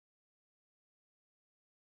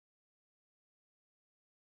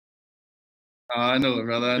I know it,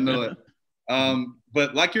 brother. I know it.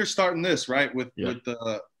 But like you're starting this, right, with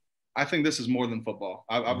the I think this is more than football.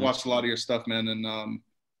 I've watched a lot of your stuff, man, and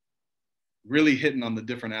really hitting on the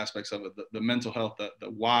different aspects of it, the mental health, the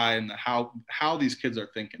why, and the how these kids are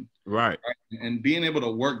thinking. Right. And being able to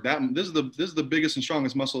work that. This is the biggest and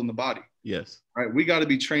strongest muscle in the body. Yes. Right. We got to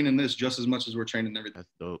be training this just as much as we're training everything.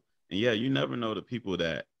 That's dope. And yeah, you never know the people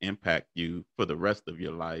that impact you for the rest of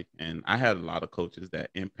your life. And I had a lot of coaches that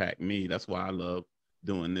impact me. That's why I love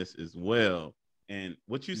doing this as well. And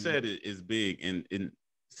what you said is big. And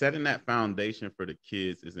setting that foundation for the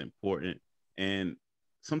kids is important. And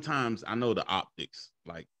sometimes I know the optics,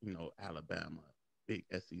 like, you know, Alabama, big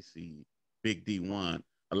SEC, big D1.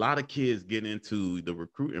 A lot of kids get into the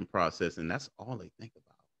recruiting process, and that's all they think about.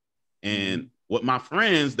 And with my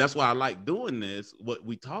friends, that's why I like doing this. What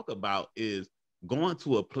we talk about is going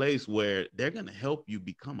to a place where they're going to help you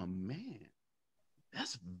become a man.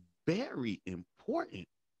 That's very important.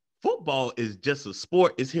 Football is just a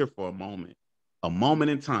sport. It's here for a moment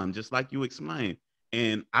in time, just like you explained.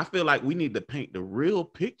 And I feel like we need to paint the real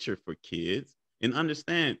picture for kids and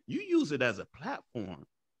understand you use it as a platform.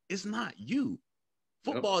 It's not you.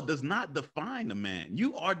 Football does not define the man.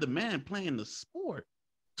 You are the man playing the sport.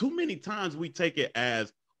 Too many times we take it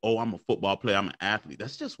as, oh, I'm a football player, I'm an athlete.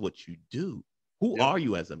 That's just what you do. Who are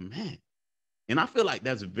you as a man? And I feel like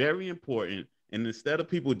that's very important. And instead of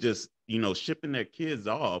people just, you know, shipping their kids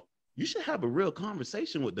off, you should have a real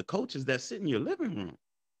conversation with the coaches that sit in your living room.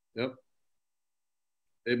 Yep.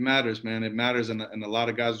 It matters, man. It matters. And a lot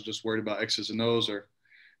of guys are just worried about X's and O's, or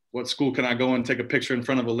what school can I go and take a picture in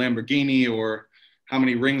front of a Lamborghini, or how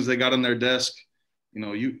many rings they got on their desk. You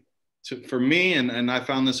know, for me, and I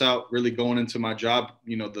found this out really going into my job,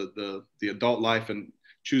 you know, the adult life and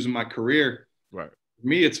choosing my career. Right. For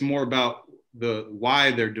me, it's more about the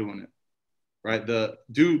why they're doing it. Right.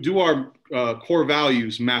 Do our core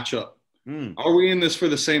values match up? Are we in this for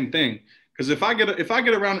the same thing? Because if I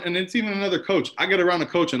get around, and it's even another coach, I get around a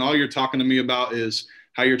coach and all you're talking to me about is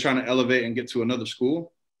how you're trying to elevate and get to another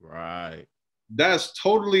school. Right. That's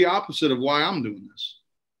totally opposite of why I'm doing this.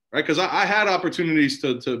 Right. Because I had opportunities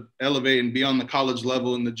to elevate and be on the college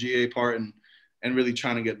level in the GA part and really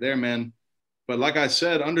trying to get there, man. But like I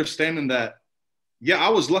said, understanding that, yeah, I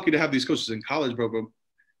was lucky to have these coaches in college, bro. But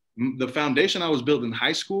the foundation I was building in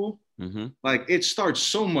high school, like, it starts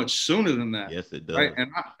so much sooner than that. Yes, it does. Right.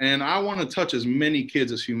 And I want to touch as many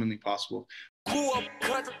kids as humanly possible.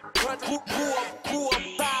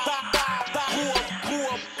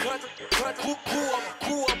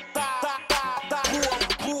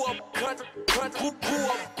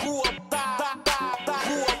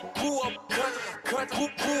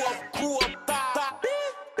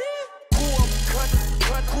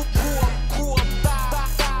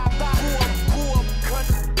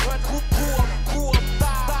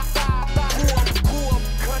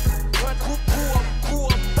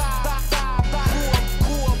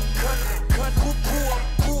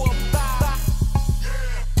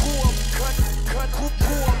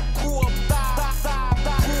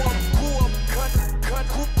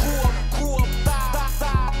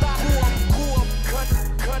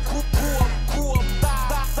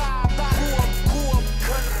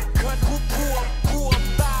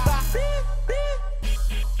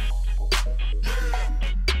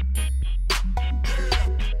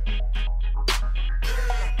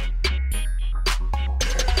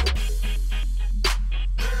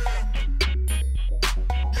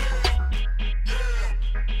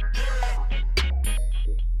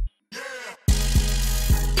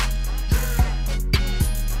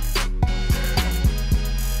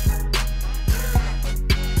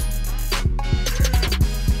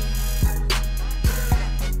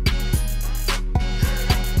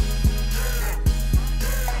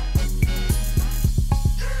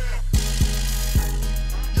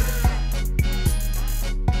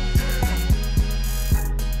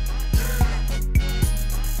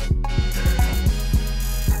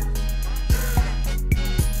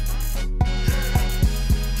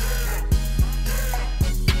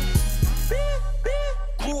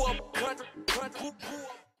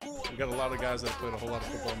 We got a lot of guys that played a whole lot of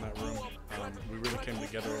football in that room. We really came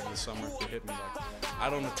together over the summer. They hit me like, I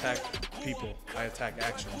don't attack people, I attack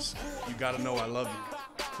actions. You got to know I love you.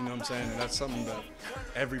 You know what I'm saying? And that's something that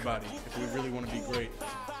everybody, if we really want to be great,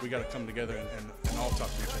 we got to come together and all talk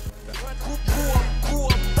to each other like that.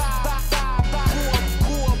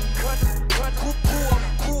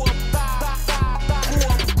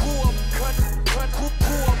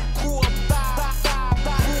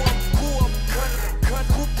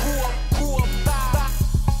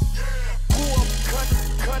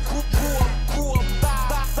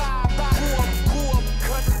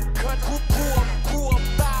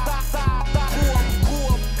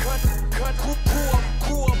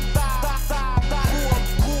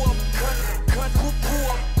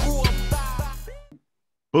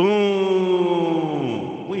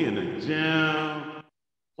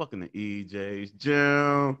 Welcome to EJ's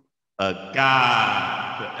Gym, a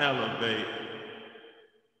guide to elevate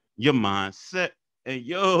your mindset. And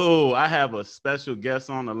yo, I have a special guest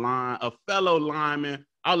on the line, a fellow lineman.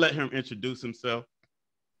 I'll let him introduce himself.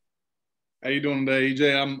 How you doing today,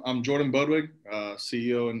 EJ? I'm Jordan Budwig,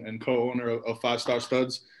 CEO and co-owner of 5 Star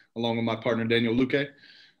Studs, along with my partner Daniel Luque.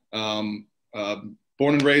 Born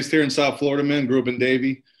and raised here in South Florida, man. Grew up in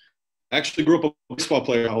Davie. Actually grew up a baseball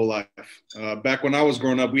player my whole life. Back when I was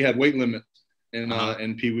growing up, we had weight limit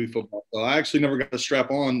in Pee Wee football. So I actually never got to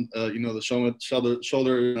strap on, the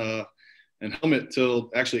shoulder and helmet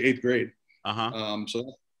till actually 8th grade.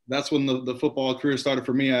 So that's when the football career started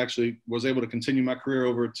for me. I actually was able to continue my career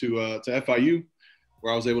over to FIU,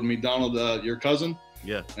 where I was able to meet Donald, your cousin.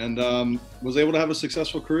 Yeah. And was able to have a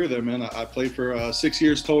successful career there, man. I played for 6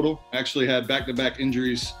 years total. Actually had back-to-back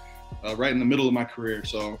injuries right in the middle of my career.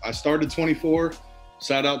 So I started 24,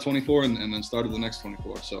 sat out 24, and then started the next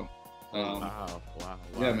 24. So wow.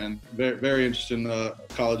 Yeah, man, very, very interesting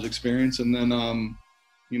college experience. And then,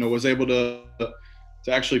 was able to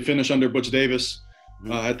actually finish under Butch Davis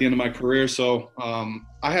at the end of my career. So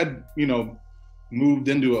I had, moved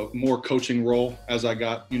into a more coaching role as I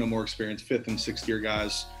got, more experience. 5th and 6th year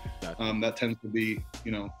guys. That tends to be,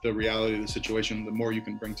 the reality of the situation. The more you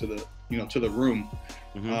can bring to the, to the room.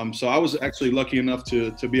 So I was actually lucky enough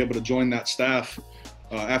to be able to join that staff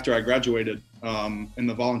after I graduated in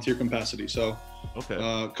the volunteer capacity. So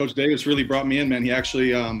Coach Davis really brought me in, man. He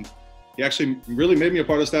actually really made me a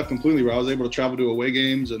part of the staff completely, where I was able to travel to away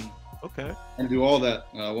games and do all that.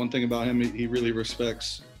 One thing about him, he really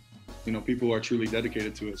respects, people who are truly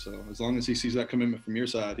dedicated to it. So as long as he sees that commitment from your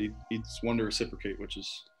side, he's one to reciprocate, which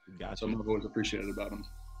is something I've always appreciated about him.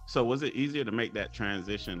 So was it easier to make that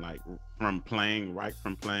transition, like from playing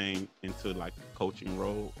into like a coaching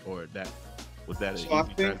role, or was that an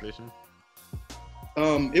easy transition?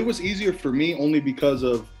 It was easier for me only because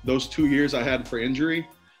of those 2 years I had for injury.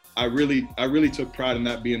 I really took pride in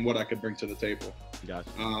that being what I could bring to the table. Gotcha.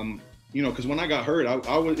 Because when I got hurt,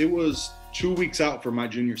 it was 2 weeks out for my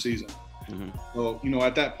junior season. So,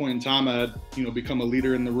 at that point in time, I had, become a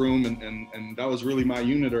leader in the room, and that was really my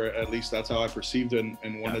unit, or at least that's how I perceived it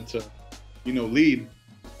and wanted to, lead,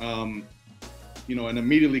 and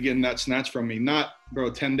immediately getting that snatched from me,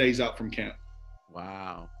 10 days out from camp.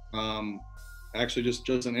 Wow. Actually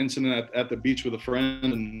just an incident at the beach with a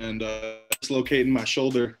friend and dislocating my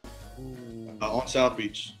shoulder on South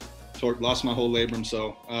Beach. Lost my whole labrum.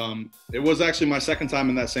 So it was actually my second time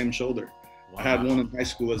in that same shoulder. Wow. I had one in high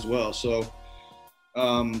school as well. So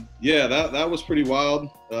that was pretty wild.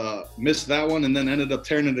 Missed that one, and then ended up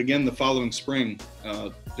tearing it again the following spring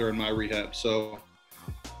during my rehab. So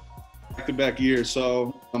back-to-back years.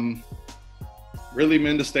 So really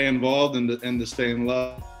meant to stay involved and to stay in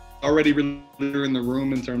love. Already really in the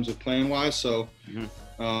room in terms of playing wise. So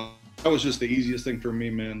that was just the easiest thing for me,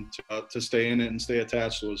 man, to stay in it and stay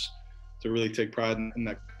attached, was to really take pride in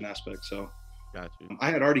that aspect. So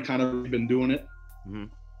I had already kind of been doing it.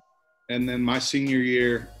 And then my senior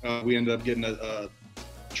year, we ended up getting a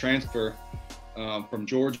transfer from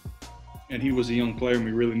Georgia, and he was a young player and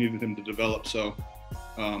we really needed him to develop. So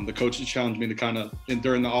the coaches challenged me to kind of,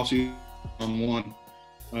 during the offseason,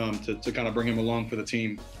 to kind of bring him along for the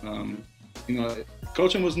team.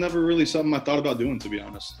 Coaching was never really something I thought about doing, to be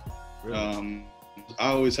honest. Really?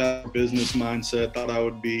 I always had a business mindset, thought I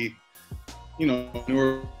would be,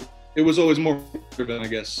 it was always more driven, I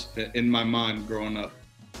guess, in my mind growing up.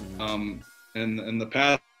 And the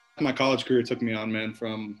path my college career took me on, man,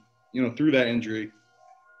 from, through that injury,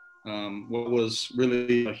 what was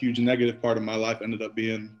really a huge negative part of my life ended up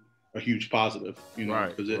being a huge positive,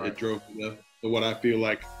 because it drove me to what I feel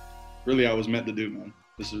like really I was meant to do, man.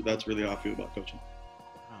 That's really how I feel about coaching.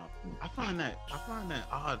 Wow. I find that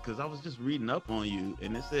odd, because I was just reading up on you,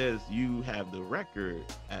 and it says you have the record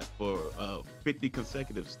for 50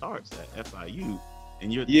 consecutive starts at FIU,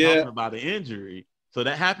 and you're talking about an injury. So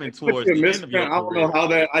that happened towards the end of your career. I don't know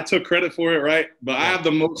how I took credit for it, right? But I have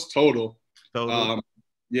the most total.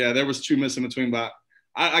 There was 2 missing between, but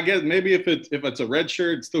I guess maybe if it's a red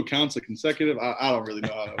shirt, it still counts a consecutive. I don't really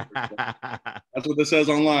know how that works. That's what this says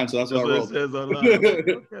online, so that's what I wrote. It says online.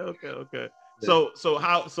 Okay. Yeah. So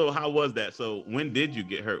how was that? So when did you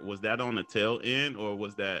get hurt? Was that on the tail end, or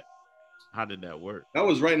how did that work? That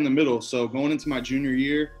was right in the middle. So going into my junior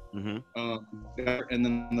year, and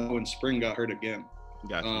then in spring got hurt again.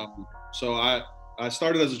 Gotcha. So I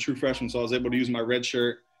started as a true freshman, so I was able to use my red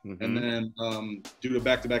shirt. And then due to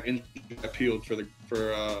back-to-back injury, I appealed for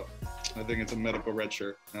I think it's a medical red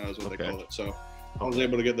shirt, is what they call it. So I was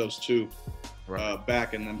able to get those 2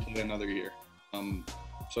 back and then play another year.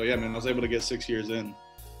 So yeah, man, I was able to get 6 years in.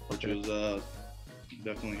 which was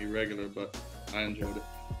definitely irregular, but I enjoyed it.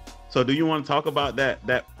 So do you want to talk about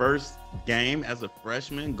that first game as a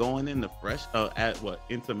freshman going into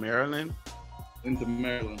into Maryland? Into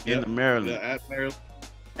Maryland. Into Maryland. Yeah, at Maryland.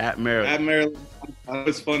 At Maryland. At Maryland.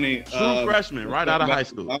 It's funny. True freshman, right out of high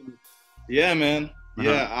school. Yeah, man. Uh-huh.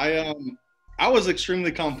 Yeah, I was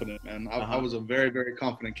extremely confident, man. I was a very, very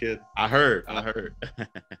confident kid. I heard.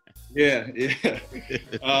 Yeah.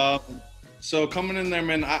 So coming in there,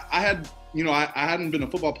 man, I had, I hadn't been a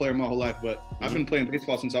football player my whole life, but I've been playing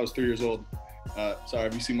baseball since I was 3 years old. Sorry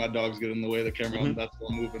if you see my dogs get in the way of the camera, that's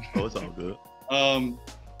still moving. Oh, it's all good.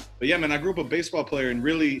 But yeah, man, I grew up a baseball player, and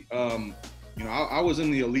really, I was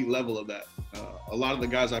in the elite level of that. A lot of the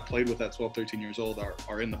guys I played with at 12, 13 years old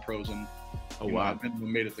are in the pros, and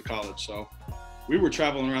made it to college. So we were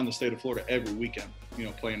traveling around the state of Florida every weekend,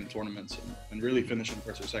 playing in tournaments and really finishing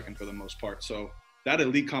first or second for the most part. So that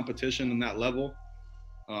elite competition and that level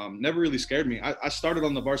never really scared me. I started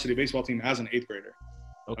on the varsity baseball team as an 8th grader.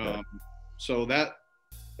 Okay. So that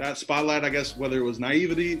spotlight, I guess, whether it was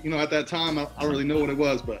naivety, at that time, I don't really know what it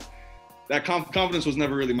was, but that confidence was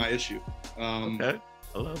never really my issue. Okay,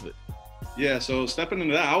 I love it. Yeah, so stepping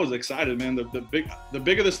into that, I was excited, man. The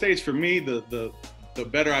bigger the stage for me, the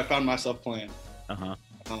better I found myself playing.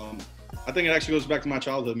 I think it actually goes back to my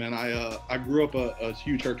childhood, man. I grew up a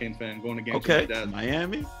huge Hurricane fan, going to games with my dad.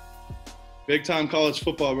 Miami. Big time college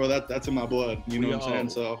football, bro. That's in my blood. You know what I'm saying?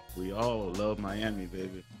 So we all love Miami,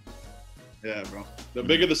 baby. Yeah, bro. The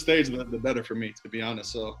bigger the stage, the better for me, to be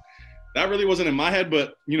honest. So that really wasn't in my head,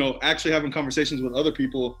 but actually having conversations with other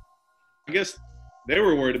people, I guess they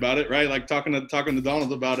were worried about it, right? Like talking to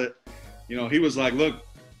Donald about it. He was like, "Look,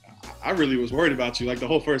 I really was worried about you. Like the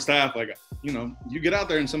whole first half, like you get out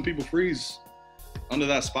there and some people freeze under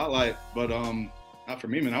that spotlight, but not for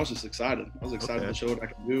me, man. I was just excited. I was excited to show what I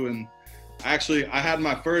could do, and I had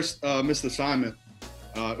my first missed assignment.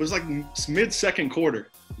 It was like mid-second quarter.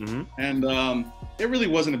 And it really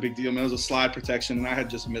wasn't a big deal, man. It was a slide protection, and I had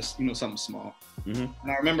just missed, something small. And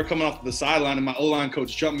I remember coming off the sideline, and my O-line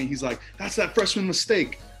coach jumped me. He's like, "That's that freshman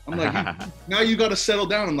mistake." I'm like, "Now you got to settle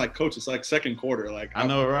down." I'm like, "Coach, it's like second quarter. Like I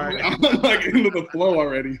know, right? I'm like into the flow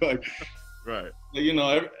already." Like, right.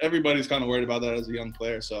 Everybody's kind of worried about that as a young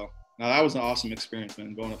player. So now that was an awesome experience,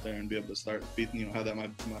 man. Going up there and be able to start, have that my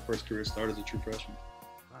first career start as a true freshman.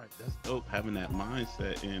 All right, that's dope. Having that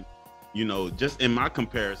mindset, and just in my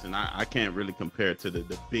comparison, I can't really compare to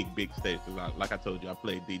the big stage. Because like I told you, I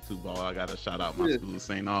played D2 ball. I got to shout out my school,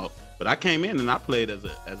 St. Aug. But I came in and I played as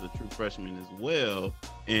a true freshman as well.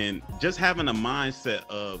 And just having a mindset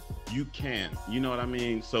of you can, you know what I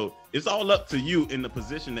mean? So it's all up to you in the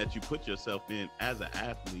position that you put yourself in as an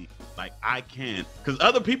athlete. Like, I can. Because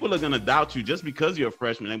other people are going to doubt you just because you're a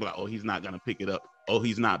freshman. They'll be like, "Oh, he's not going to pick it up. Oh,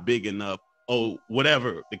 he's not big enough. Oh,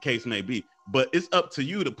 whatever the case may be." But it's up to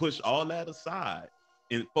you to push all that aside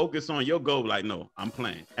and focus on your goal. Like, no, I'm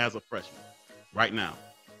playing as a freshman right now.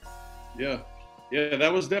 Yeah,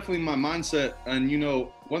 that was definitely my mindset. And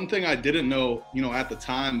one thing I didn't know, at the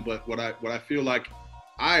time, but what I feel like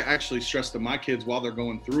I actually stress to my kids while they're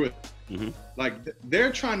going through it, like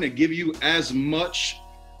they're trying to give you as much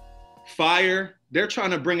fire. They're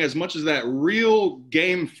trying to bring as much as that real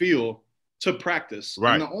game feel to practice.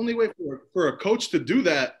 Right. And the only way for a coach to do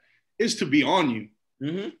that is to be on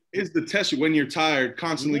you, is to test you when you're tired,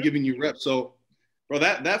 constantly giving you reps. So, bro,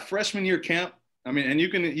 that freshman year camp, I mean, and you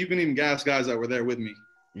can even gas guys that were there with me.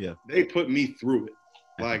 Yeah, they put me through it.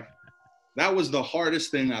 Like, that was the hardest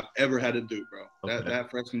thing I've ever had to do, bro. That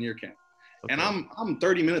freshman year camp. And I'm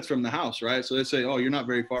 30 minutes from the house, right? So they say, "Oh, you're not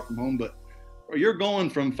very far from home," but bro, you're going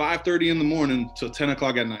from 5:30 in the morning to 10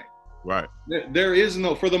 o'clock at night. Right. There is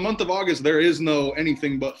no, for the month of August, there is no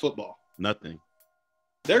anything but football. Nothing.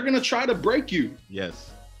 They're going to try to break you.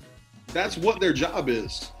 Yes. That's what their job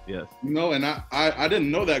is. Yes. And I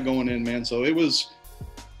didn't know that going in, man. So it was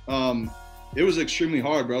extremely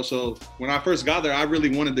hard, bro. So when I first got there, I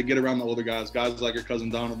really wanted to get around the older guys like your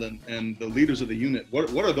cousin Donald and the leaders of the unit.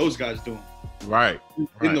 What are those guys doing? Right.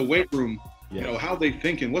 In the weight room, how they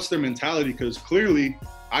thinking, what's their mentality? Because clearly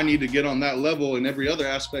I need to get on that level in every other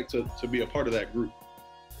aspect to be a part of that group.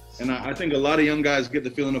 And I think a lot of young guys get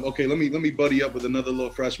the feeling of, okay, let me buddy up with another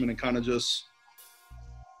little freshman and kind of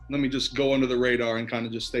let me just go under the radar and kind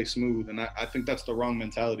of just stay smooth. And I think that's the wrong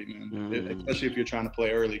mentality, man, especially if you're trying to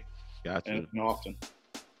play early. Gotcha. And often.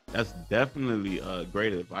 That's definitely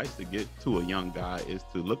great advice to get to a young guy, is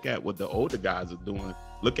to look at what the older guys are doing,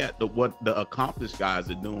 look at what the accomplished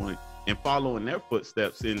guys are doing and follow in their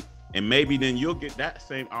footsteps. And maybe then you'll get that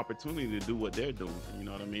same opportunity to do what they're doing. You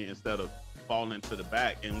know what I mean? Instead of, fall into the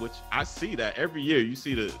back, in which I see that every year. You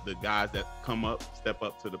see the guys that come up, step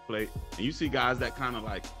up to the plate, and you see guys that kind of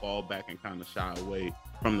like fall back and kind of shy away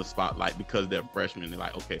from the spotlight because they're freshmen. They're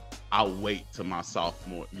like, okay, I'll wait till my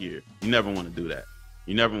sophomore year. You never want to do that.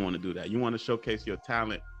 You never want to do that. You want to showcase your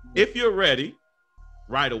talent, if you're ready,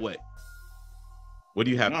 right away. What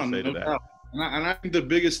do you have to say to that? And I think the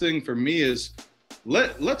biggest thing for me is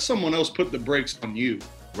let someone else put the brakes on you.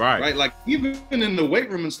 Right. Like even in the weight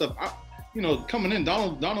room and stuff, coming in,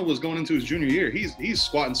 Donald was going into his junior year. He's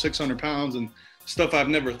squatting 600 pounds and stuff I've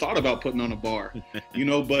never thought about putting on a bar,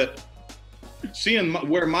 but seeing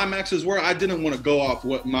where my maxes were, I didn't want to go off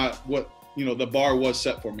what the bar was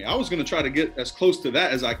set for me. I was going to try to get as close to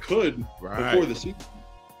that as I could before the season.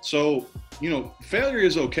 So, failure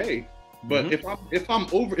is okay. But if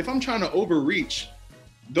I'm trying to overreach,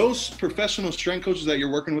 those professional strength coaches that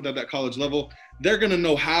you're working with at that college level, they're gonna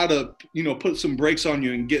know how to, put some brakes on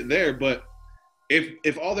you and get there. But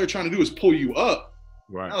if all they're trying to do is pull you up,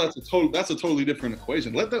 now that's a totally different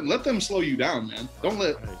equation. Let them slow you down, man. Don't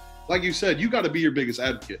like you said, you got to be your biggest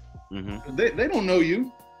advocate. They don't know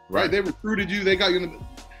you, right? They recruited you. They got you.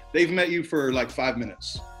 They've met you for like 5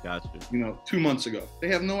 minutes. Gotcha. 2 months ago. They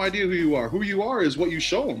have no idea who you are. Who you are is what you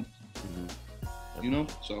show them.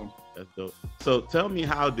 So that's dope. So tell me,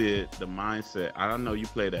 how did the mindset, I don't know, you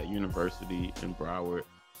played at university in Broward.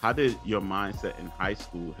 How did your mindset in high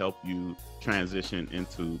school help you transition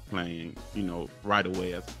into playing, right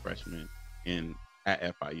away as a freshman at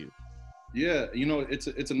FIU? Yeah,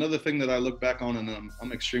 it's another thing that I look back on and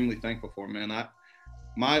I'm extremely thankful for, man.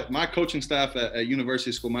 My coaching staff at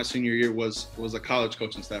university school, my senior year was a college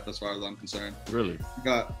coaching staff as far as I'm concerned. Really? We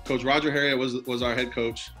got Coach Roger Harriet was our head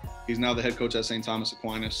coach. He's now the head coach at St. Thomas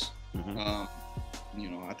Aquinas.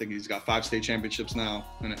 I think he's got 5 state championships now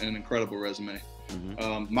and an incredible resume.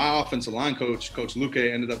 My offensive line coach, Coach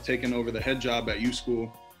Luque, ended up taking over the head job at U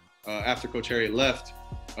School after Coach Harriet left.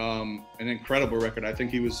 An incredible record. I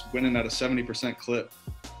think he was winning at a 70% clip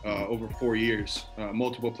over 4 years,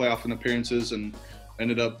 multiple playoff appearances, and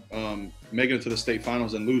ended up making it to the state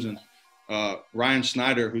finals and losing. Ryan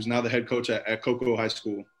Schneider, who's now the head coach at Cocoa High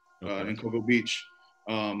School in Cocoa Beach,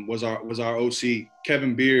 was our OC.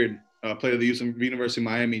 Kevin Beard, played at the University of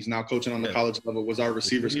Miami. He's now coaching on the college level, was our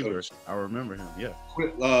receivers coach. I remember him, yeah.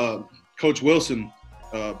 Coach Wilson,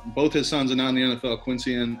 both his sons are now in the NFL.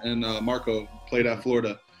 Quincy and Marco played at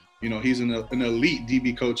Florida. He's an elite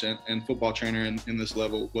DB coach and football trainer in this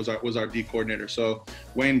level, was our D coordinator. So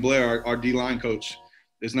Wayne Blair, our D-line coach,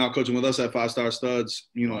 is now coaching with us at 5-Star Studs,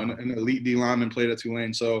 an elite D-lineman, played at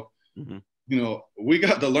Tulane. So, we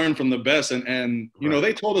got to learn from the best. And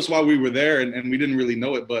they told us while we were there and we didn't really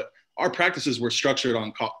know it, but our practices were structured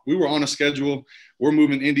we were on a schedule. We're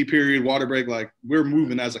moving indie period, water break, like we're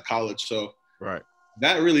moving as a college. So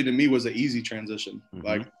that really to me was an easy transition.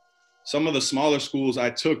 Like some of the smaller schools I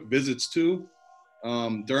took visits to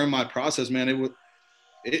during my process, man,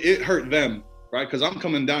 it hurt them, right? Because I'm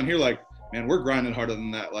coming down here like, man, we're grinding harder than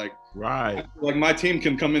that. Like, like my team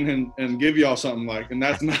can come in and give y'all something, like, and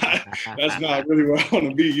that's not really where I want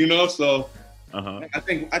to be, So I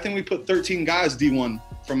think we put 13 guys D1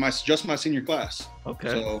 from just my senior class. Okay.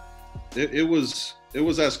 So it was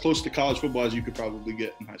as close to college football as you could probably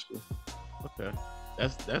get in high school. Okay.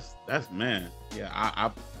 That's man. Yeah,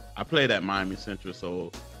 I played at Miami Central,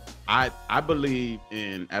 so I believe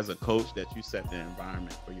in, as a coach, that you set the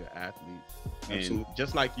environment for your athletes. And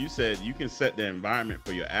just like you said, you can set the environment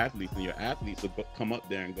for your athletes, and your athletes will come up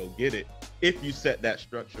there and go get it if you set that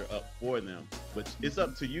structure up for them. But it's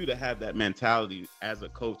up to you to have that mentality as a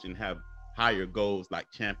coach and have higher goals, like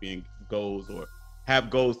champion goals, or have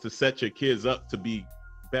goals to set your kids up to be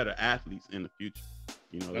better athletes in the future.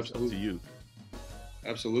 It's up to you.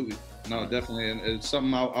 Absolutely. No, definitely. And it's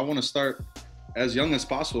something I want to start as young as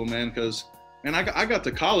possible, man, because I got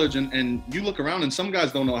to college and you look around and some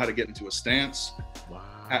guys don't know how to get into a stance.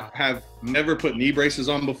 Wow. Have never put knee braces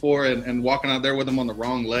on before and walking out there with them on the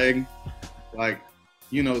wrong leg. Like,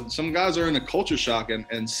 some guys are in a culture shock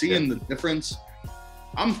and seeing the difference.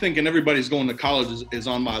 I'm thinking everybody's going to college is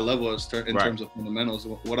on my level in terms of fundamentals.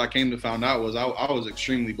 What I came to find out was I was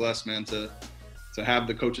extremely blessed, man, to have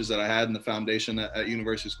the coaches that I had and the foundation at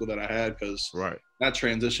university school that I had, because that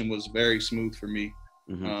transition was very smooth for me.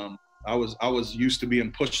 I was used to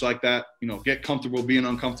being pushed like that, get comfortable being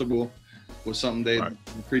uncomfortable was something they were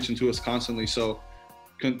preaching to us constantly. So,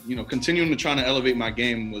 continuing to try to elevate my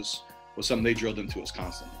game was something they drilled into us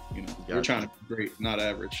constantly. We're trying to be great, not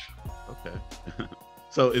average. Okay.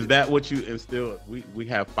 So is that what you instilled? We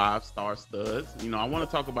have 5-star studs. I want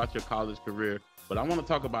to talk about your college career, but I want to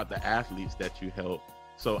talk about the athletes that you helped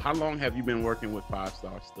So how long have you been working with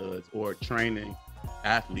 5-star studs or training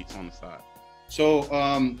athletes on the side?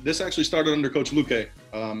 So this actually started under Coach Luque.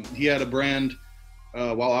 He had a brand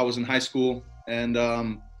while I was in high school, and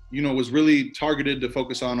was really targeted to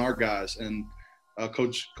focus on our guys. And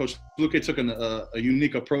Coach Luque took a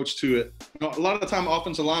unique approach to it. A lot of the time,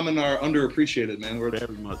 offensive linemen are underappreciated, man. We're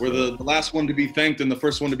the last one to be thanked and the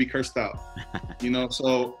first one to be cursed out.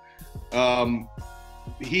 So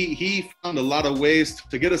he found a lot of ways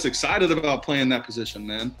to get us excited about playing that position,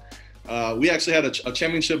 man. We actually had a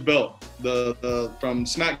championship belt, from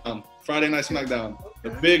SmackDown, Friday Night SmackDown, the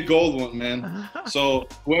big gold one, man. So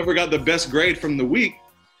whoever got the best grade from the week,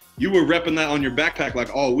 you were repping that on your backpack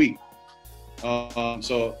like all week.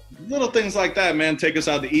 So little things like that, man, take us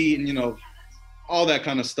out to eat and, all that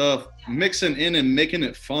kind of stuff, mixing in and making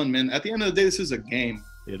it fun, man. At the end of the day, this is a game.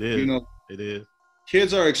 It is. It is.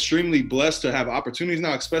 Kids are extremely blessed to have opportunities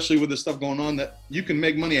now, especially with this stuff going on, that you can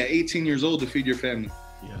make money at 18 years old to feed your family.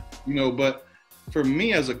 Yeah. But for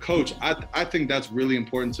me as a coach, I think that's really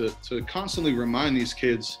important to constantly remind these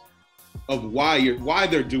kids of why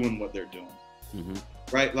they're doing what they're doing. Mm-hmm.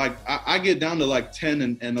 Right? Like I get down to like 10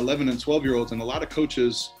 and 11 and 12-year-olds, and a lot of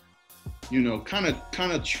coaches, kind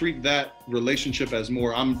of treat that relationship as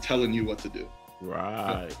more, I'm telling you what to do.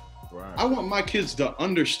 Right. Right. I want my kids to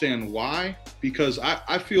understand why, because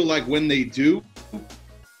I feel like when they do,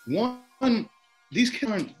 these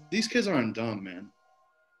kids aren't dumb, man.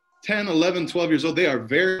 10, 11, 12 years old, they are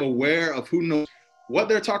very aware of who knows what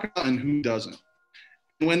they're talking about and who doesn't.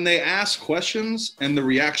 When they ask questions and the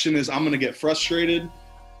reaction is, I'm going to get frustrated,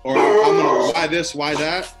 or I'm going to, why this, why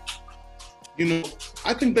that?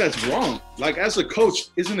 I think that's wrong. Like, as a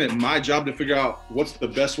coach, isn't it my job to figure out what's the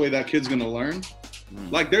best way that kid's going to learn?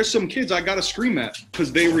 Like, there's some kids I got to scream at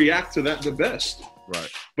because they react to that the best. Right.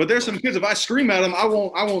 But there's some kids, if I scream at them, I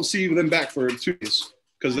won't see them back for 2 days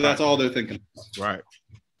because that's all they're thinking. Right.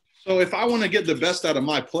 So if I want to get the best out of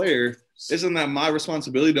my player, isn't that my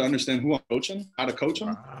responsibility to understand who I'm coaching, how to coach them?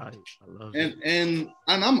 Right. I love it. And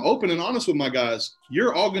I'm open and honest with my guys.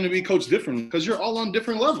 You're all going to be coached differently because you're all on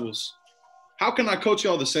different levels. How can I coach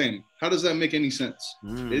y'all the same? How does that make any sense?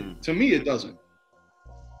 To me, it doesn't.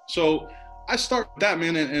 So I start with that,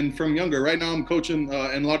 man, and from younger. Right now I'm coaching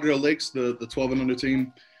in Lauderdale Lakes, the 12 and under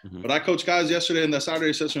team. Mm-hmm. But I coached guys yesterday in the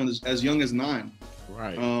Saturday session as young as 9.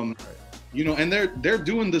 Right. And they're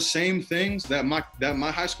doing the same things that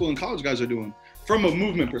my high school and college guys are doing from a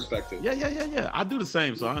movement perspective. Yeah. I do the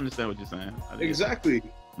same, so I understand what you're saying. Exactly.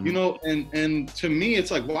 Mm-hmm. And to me,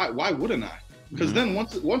 it's like, why wouldn't I? Because then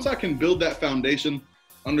once I can build that foundation,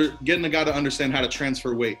 getting a guy to understand how to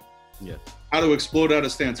transfer weight, how to explode out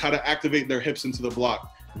of stance, how to activate their hips into the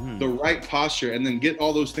block, the right posture, and then get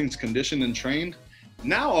all those things conditioned and trained.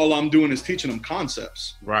 Now all I'm doing is teaching them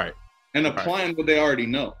concepts, right, and applying what they already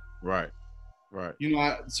know. Right.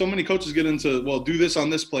 So many coaches get into, well, do this on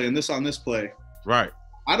this play and this on this play. Right.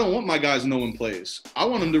 I don't want my guys knowing plays. I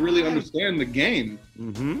want them to really understand the game.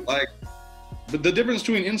 Mm-hmm. Like, but the difference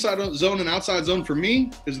between inside zone and outside zone for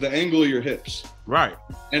me is the angle of your hips. Right.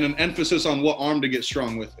 And an emphasis on what arm to get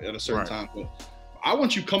strong with at a certain time. But I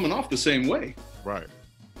want you coming off the same way. Right.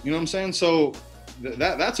 You know what I'm saying? So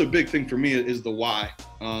that's a big thing for me is the why.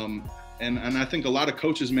 And I think a lot of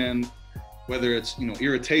coaches, man, whether it's,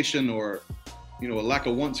 irritation or, a lack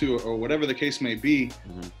of want to or whatever the case may be,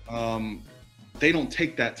 they don't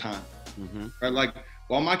take that time. Mm-hmm. Right? Like,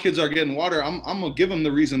 while my kids are getting water, I'm going to give them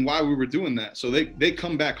the reason why we were doing that. So they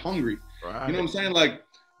come back hungry. Right. You know what I'm saying? Like,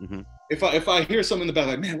 if I hear something in the back,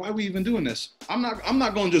 like, man, why are we even doing this? I'm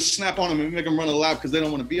not going to just snap on them and make them run a lap because they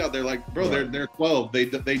don't want to be out there. Like, bro, they're 12.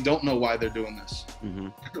 They don't know why they're doing this.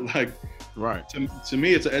 Mm-hmm. Like, right. To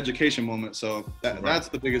me, it's an education moment. So that's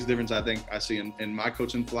the biggest difference I think I see in my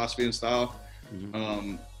coaching philosophy and style.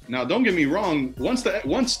 Mm-hmm. Now, don't get me wrong. Once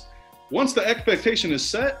the expectation is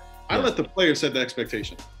set, I let the player set the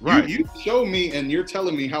expectation. Right. You show me and you're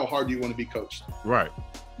telling me how hard you want to be coached. Right.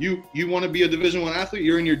 You want to be a Division I athlete,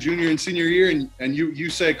 you're in your junior and senior year, and you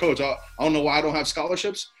say, Coach, I don't know why I don't have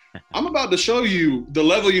scholarships. I'm about to show you the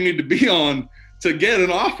level you need to be on to get an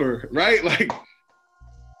offer, right? Like,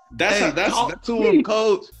 that's to him,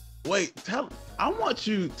 Coach. Wait, I want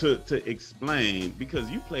you to explain, because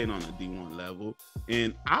you played on a D1 level,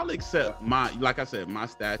 and I'll accept my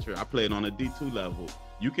stature. I played on a D2 level.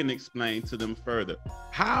 You can explain to them further.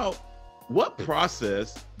 What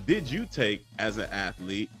process did you take as an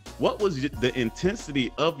athlete? What was the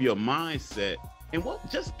intensity of your mindset? And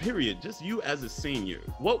just you as a senior,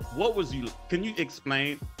 can you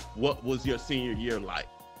explain what was your senior year like,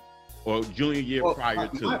 or junior year prior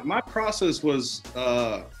to? My process was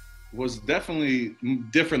definitely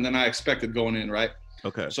different than I expected going in, right?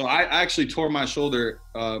 Okay. So I actually tore my shoulder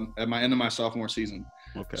at my end of my sophomore season.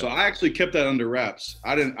 Okay. So I actually kept that under wraps.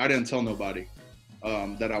 I didn't tell nobody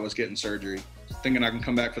that I was getting surgery, thinking I can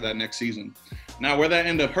come back for that next season. Now, where that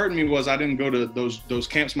ended up hurting me was I didn't go to those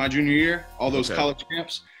camps my junior year, all those college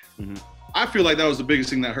camps. Mm-hmm. I feel like that was the biggest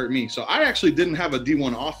thing that hurt me. So I actually didn't have a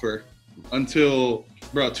D1 offer until,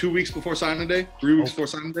 2 weeks before signing day, 3 weeks before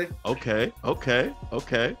signing day. Okay.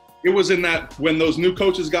 It was in that when those new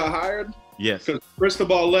coaches got hired. Yes. Because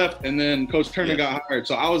Cristobal left and then Coach Turner got hired.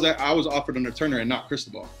 So I was offered under Turner and not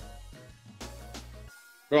Cristobal.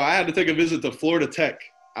 Bro, I had to take a visit to Florida Tech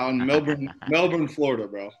out in Melbourne, Florida,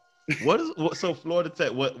 bro. So Florida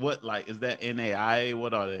Tech, what like, is that NAIA?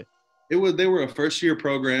 What are they? They were a first year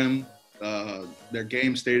program. Their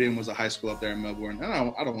game stadium was a high school up there in Melbourne. And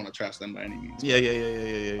I don't want to trash them by any means. Yeah.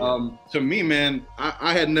 To me, man,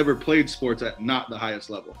 I had never played sports at not the highest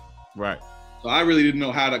level. Right. So I really didn't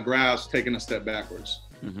know how to grasp taking a step backwards.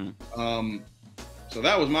 Mm-hmm. So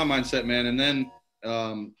that was my mindset, man. And then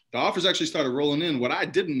the offers actually started rolling in. What I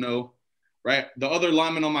didn't know, right? The other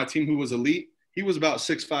lineman on my team who was elite, he was about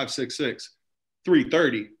 6'5", 6'6",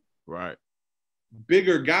 330. Right.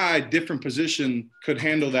 Bigger guy, different position, could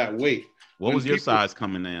handle that weight. What was your size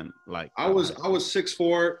coming in? Like I was 6'4",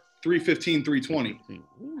 315, 320.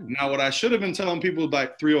 Now, what I should have been telling people is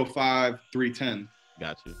like 305, 310.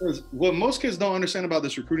 Gotcha. Because what most kids don't understand about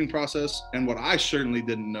this recruiting process, and what I certainly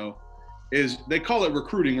didn't know, is they call it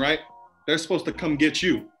recruiting, right? They're supposed to come get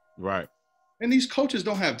you. Right. And these coaches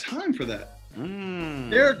don't have time for that.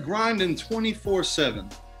 They're grinding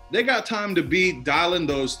 24/7. They got time to be dialing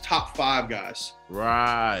those top 5 guys.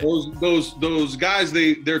 Right. Those guys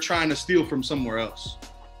they're trying to steal from somewhere else,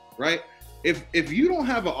 right? If you don't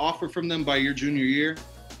have an offer from them by your junior year,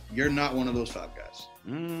 you're not one of those 5 guys.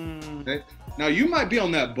 Okay? Now you might be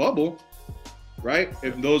on that bubble, right?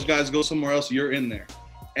 If those guys go somewhere else, you're in there.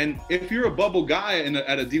 And if you're a bubble guy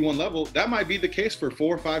at a D1 level, that might be the case for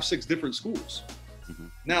 4, 5, 6 different schools. Mm-hmm.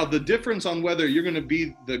 Now, the difference on whether you're going to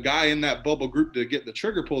be the guy in that bubble group to get the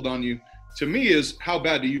trigger pulled on you, to me, is how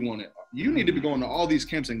bad do you want it? You need to be going to all these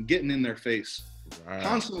camps and getting in their face,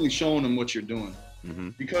 constantly showing them what you're doing.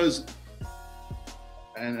 Mm-hmm. Because,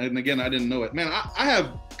 and again, I didn't know it. Man, I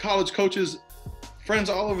have college coaches, friends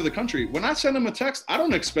all over the country. When I send them a text, I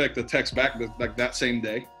don't expect a text back like that same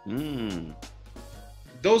day.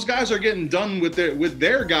 Those guys are getting done with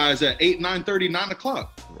their guys at 8, 9:30, 9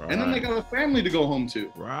 o'clock. Right. And then they got a family to go home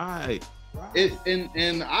to. Right.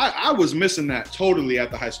 And I was missing that totally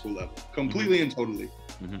at the high school level, completely and totally.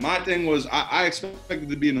 Mm-hmm. My thing was I expected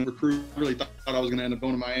to be in a recruit. Really thought I was going to end up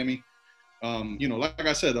going to Miami. Like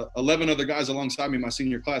I said, 11 other guys alongside me in my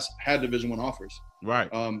senior class had Division I offers. Right.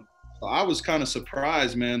 So I was kind of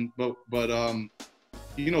surprised, man. But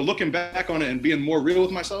looking back on it and being more real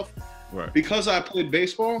with myself, right, because I played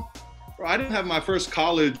baseball, bro, I didn't have my first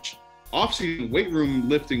college off-season weight room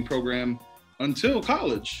lifting program until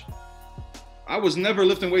college. I was never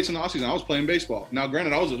lifting weights in the off-season. I was playing baseball. Now,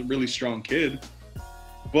 granted, I was a really strong kid,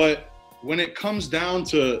 but when it comes down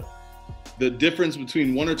to the difference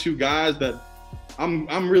between 1 or 2 guys, that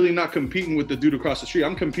I'm really not competing with the dude across the street.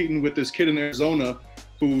 I'm competing with this kid in Arizona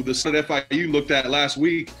who the son at FIU looked at last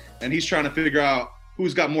week, and he's trying to figure out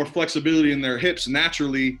who's got more flexibility in their hips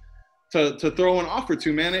naturally to throw an offer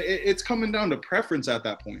to, man. It's coming down to preference at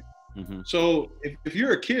that point. Mm-hmm. So if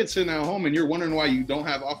you're a kid sitting at home and you're wondering why you don't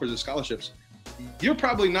have offers of scholarships, you're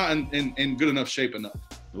probably not in good enough shape enough.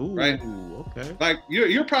 Ooh, right? Okay. Like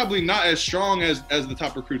you're probably not as strong as the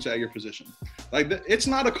top recruits at your position. Like it's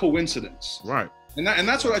not a coincidence. Right. And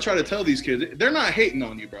that's what I try to tell these kids. They're not hating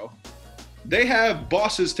on you, bro. They have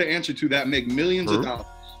bosses to answer to that make millions of dollars.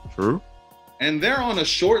 True. And they're on a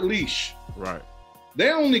short leash. Right.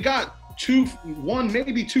 They only got 1,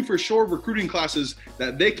 maybe 2 for sure recruiting classes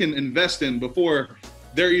that they can invest in before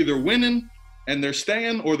they're either winning and they're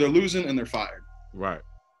staying or they're losing and they're fired. Right.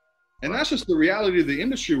 And that's just the reality of the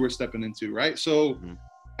industry we're stepping into, right? So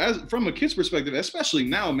as from a kid's perspective, especially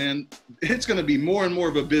now, man, it's going to be more and more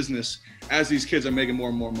of a business as these kids are making more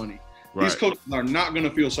and more money. Right. These coaches are not going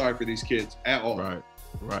to feel sorry for these kids at all.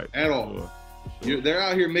 Right. At all. Sure. They're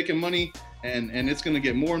out here making money, and it's going to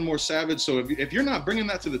get more and more savage. So if you're not bringing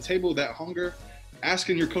that to the table, that hunger,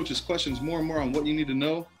 asking your coaches questions more and more on what you need to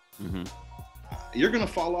know, you're going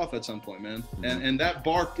to fall off at some point, man. And that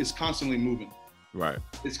bar is constantly moving. Right.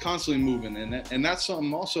 It's constantly moving. And that's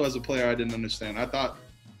something also as a player I didn't understand. I thought,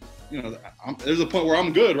 there's a point where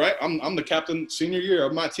I'm good, right? I'm the captain senior year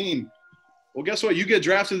of my team. Well, guess what? You get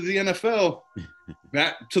drafted to the NFL,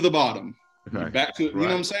 back to the bottom. Right. Back to, you know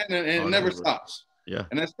what I'm saying? And it never stops. Yeah.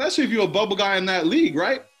 And especially if you're a bubble guy in that league,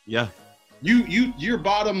 right? Yeah. You're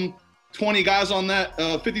bottom 20 guys on that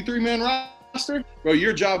 53-man roster, bro,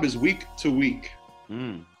 your job is week to week.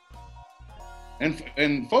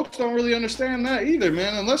 And folks don't really understand that either,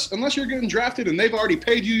 man. Unless you're getting drafted and they've already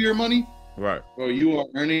paid you your money, right? Bro, you are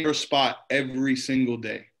earning your spot every single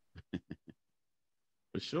day.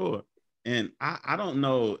 For sure. And I don't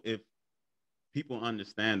know if people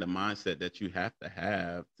understand the mindset that you have to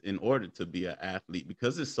have in order to be an athlete,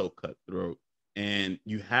 because it's so cutthroat. And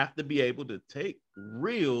you have to be able to take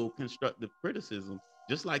real constructive criticism,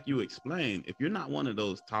 just like you explained. If you're not one of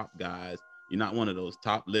those top guys, you're not one of those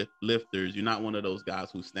top lifters, you're not one of those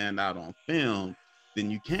guys who stand out on film, then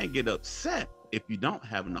you can't get upset if you don't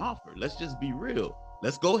have an offer. Let's just be real.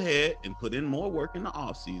 Let's go ahead and put in more work in the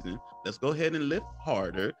off season. Let's go ahead and lift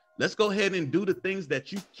harder. Let's go ahead and do the things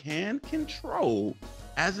that you can control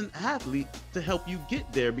as an athlete to help you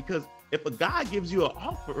get there. Because if a guy gives you an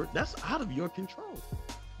offer, that's out of your control.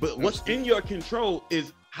 But what's in your control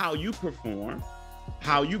is how you perform,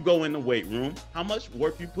 how you go in the weight room, how much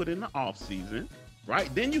work you put in the off season,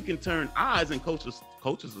 right? Then you can turn eyes and coaches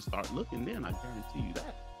will start looking. Then I guarantee you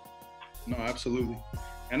that. No, absolutely.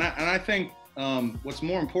 And I think what's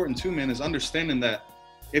more important too, man, is understanding that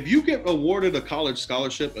if you get awarded a college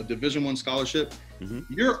scholarship, a Division I scholarship,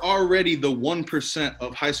 you're already the 1%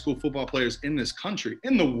 of high school football players in this country,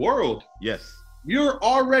 in the world. Yes. You're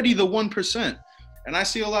already the 1%. And I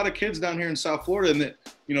see a lot of kids down here in South Florida, and that,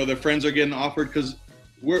 you know, their friends are getting offered because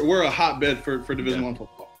we're a hotbed for Division I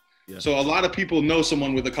football. Yeah. So a lot of people know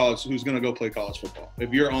someone with a college who's going to go play college football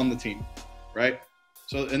if you're on the team, right?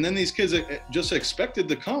 So, and then these kids are just expected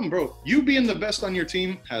to come, bro. You being the best on your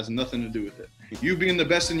team has nothing to do with it. You being the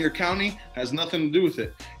best in your county has nothing to do with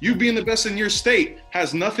it. You being the best in your state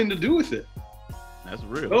has nothing to do with it. That's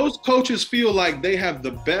real. Those coaches feel like they have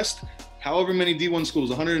the best, however many D1 schools,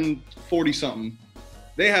 140 something.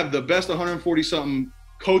 They have the best 140 something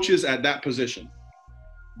coaches at that position.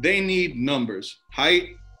 They need numbers,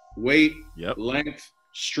 height, weight, length,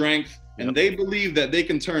 strength, and they believe that they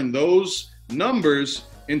can turn those numbers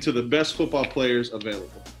into the best football players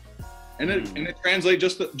available. And it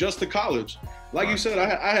translates just to college. Like you said,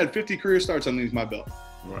 I had 50 career starts underneath my belt.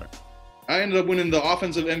 Right. I ended up winning the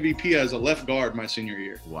offensive MVP as a left guard my senior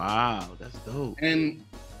year. Wow, that's dope. And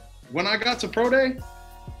when I got to pro day,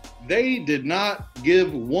 they did not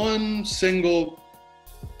give one single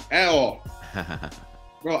at all.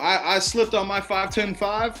 Bro, I slipped on my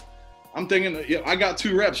 5-10-5. I'm thinking, yeah, I got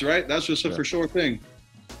 2 reps, right? That's just a for sure thing.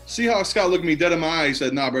 Seahawks Scott looked me dead in my eye. He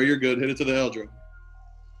said, nah, bro, you're good. Hit it to the Eldro.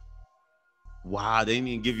 Wow, they didn't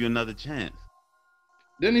even give you another chance.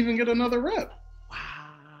 Didn't even get another rep.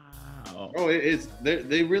 Wow. Bro,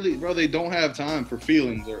 they really, bro, they don't have time for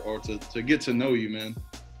feelings or to get to know you, man.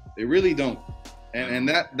 They really don't. And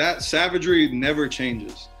that savagery never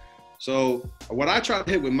changes. So what I try to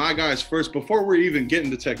hit with my guys first, before we're even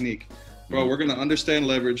getting to technique, bro, we're going to understand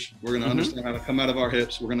leverage. We're going to understand how to come out of our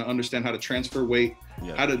hips. We're going to understand how to transfer weight,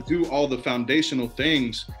 how to do all the foundational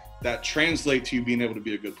things that translate to you being able to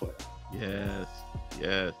be a good player. Yes,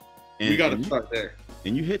 yes. And we got to start there.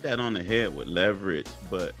 And you hit that on the head with leverage.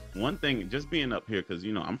 But one thing, just being up here, because,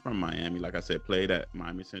 you know, I'm from Miami. Like I said, played at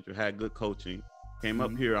Miami Central, had good coaching. Came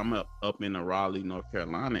up here. I'm up in the Raleigh, North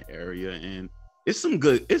Carolina area, and it's some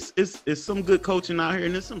good. It's some good coaching out here,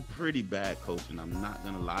 and it's some pretty bad coaching. I'm not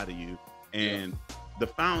gonna lie to you. And the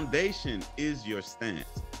foundation is your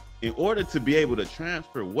stance. In order to be able to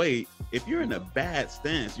transfer weight, if you're in a bad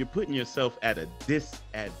stance, you're putting yourself at a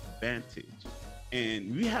disadvantage.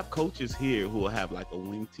 And we have coaches here who will have like a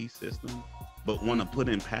wing T system, but want to put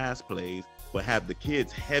in pass plays, but have the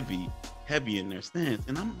kids heavy in their stance.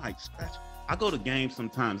 And I'm like, scratch. I go to games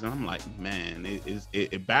sometimes and I'm like, man,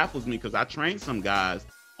 it baffles me because I train some guys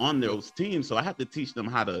on those teams. So I have to teach them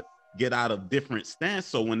how to get out of different stance.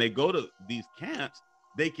 So when they go to these camps,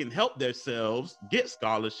 they can help themselves get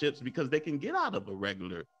scholarships because they can get out of a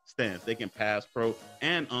regular stance. They can pass pro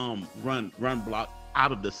and run block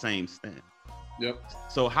out of the same stance. Yep.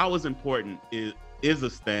 So how is important is a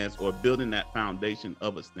stance or building that foundation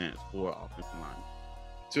of a stance for offensive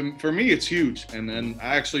line? For me, it's huge. And then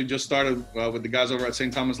I actually just started with the guys over at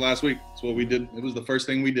St. Thomas last week. That's what we did. It was the first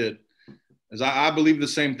thing we did. Is I believe the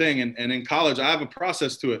same thing. And in college, I have a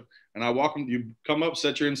process to it. And I walk them, you come up,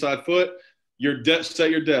 set your inside foot, set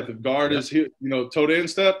your depth. If guard is, toe to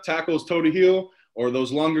instep, tackles toe to heel, or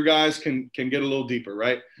those longer guys can get a little deeper,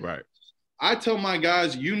 right? Right. I tell my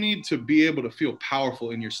guys, you need to be able to feel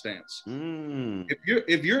powerful in your stance.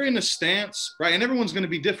 If you're in a stance, right, and everyone's going to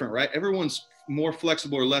be different, right? Everyone's more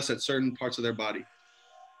flexible or less at certain parts of their body.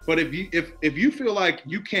 But if you feel like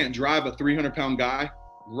you can't drive a 300-pound guy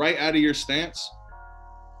right out of your stance,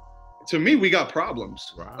 to me, we got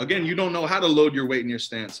problems. Right. Again, you don't know how to load your weight in your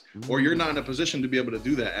stance, or you're not in a position to be able to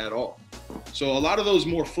do that at all. So a lot of those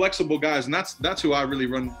more flexible guys, and that's who I really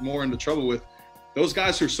run more into trouble with. Those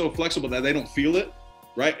guys who are so flexible that they don't feel it,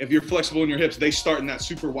 right? If you're flexible in your hips, they start in that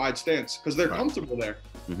super wide stance because they're comfortable there.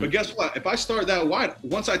 But guess what? If I start that wide,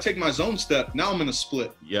 once I take my zone step, now I'm in a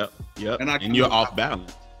split. Yep. And you're off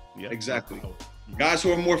balance. Yep. Exactly. Guys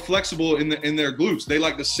who are more flexible in their glutes, they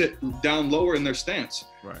like to sit down lower in their stance.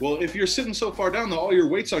 Right. Well, if you're sitting so far down that all your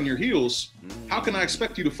weight's on your heels, how can I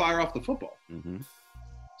expect you to fire off the football?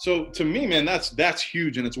 So to me, man, that's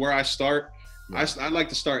huge, and it's where I start. Right. I like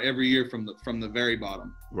to start every year from the very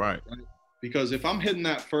bottom. Right. Because if I'm hitting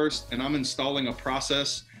that first and I'm installing a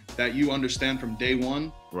process that you understand from day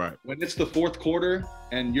one, right, when it's the fourth quarter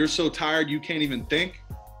and you're so tired you can't even think,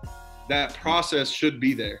 that process should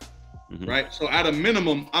be there. Right. So at a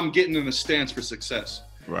minimum, I'm getting in a stance for success.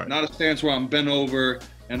 Right. Not a stance where I'm bent over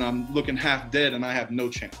and I'm looking half dead and I have no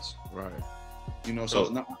chance. Right. You know, so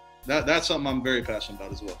it's not, that's something I'm very passionate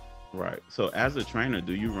about as well. Right. So as a trainer,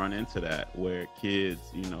 do you run into that where kids,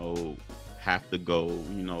 have to go,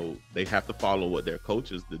 they have to follow what their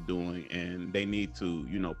coaches are doing and they need to,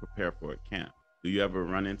 prepare for a camp? Do you ever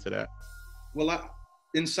run into that? Well,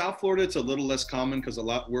 in South Florida, it's a little less common because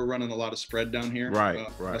we're running a lot of spread down here. Right.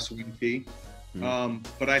 SWP.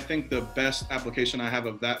 But I think the best application I have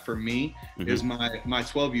of that for me is my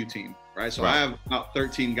 12U team. Right. So I have about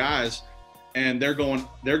 13 guys, and they're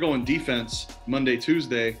going defense Monday,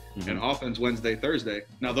 Tuesday, and offense Wednesday, Thursday.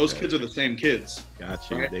 Now those kids are the same kids.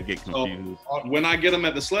 Gotcha. Right? They get confused. So when I get them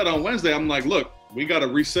at the sled on Wednesday, I'm like, look, we got to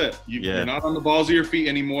reset. You're not on the balls of your feet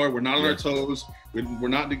anymore. We're not on our toes. We're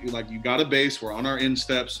not like, you got a base. We're on our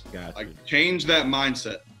insteps. Gotcha. Like, change that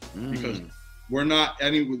mindset because we're not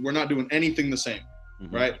doing anything the same,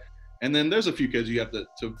 right? And then there's a few kids you have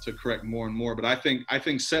to correct more and more. But I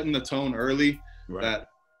think setting the tone early, that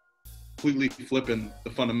completely flipping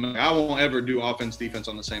the fundamental. I won't ever do offense defense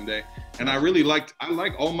on the same day. And I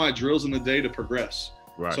like all my drills in the day to progress.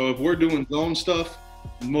 Right. So if we're doing zone stuff,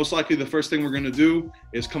 most likely the first thing we're going to do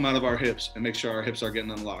is come out of our hips and make sure our hips are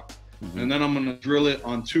getting unlocked. And then I'm going to drill it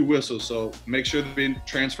on 2 whistles. So make sure they're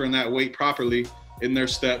transferring that weight properly in their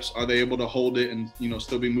steps. Are they able to hold it and,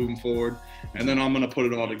 still be moving forward? And then I'm going to put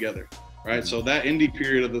it all together. Right. So that indie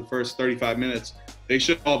period of the first 35 minutes, they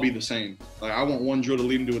should all be the same. Like, I want one drill to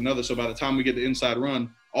lead into another. So by the time we get the inside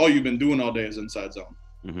run, all you've been doing all day is inside zone.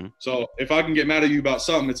 So if I can get mad at you about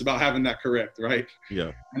something, it's about having that correct, right?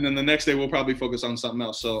 Yeah. And then the next day we'll probably focus on something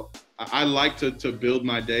else. So I like to build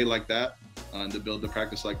my day like that, and to build the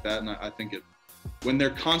practice like that. And I think when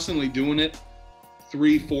they're constantly doing it,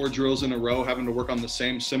 3-4 drills in a row, having to work on the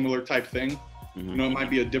similar type thing, it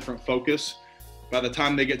might be a different focus. By the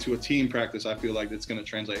time they get to a team practice, I feel like it's going to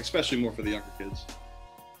translate, especially more for the younger kids.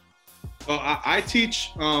 Well, I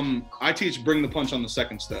teach bring the punch on the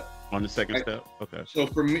second step. On the second step? Okay. So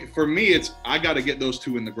for me, it's I got to get those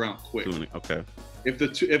 2 in the ground quick. Okay. If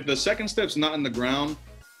the second step's not in the ground,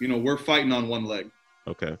 we're fighting on one leg.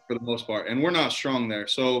 Okay. For the most part, and we're not strong there.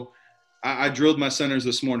 So I drilled my centers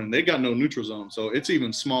this morning. They got no neutral zone, so it's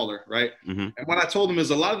even smaller, right? And what I told them is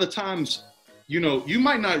a lot of the times, you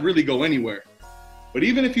might not really go anywhere, but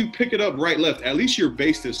even if you pick it up right, left, at least your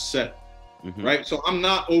base is set. Right. So I'm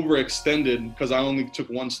not overextended because I only took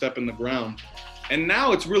 1 step in the ground. And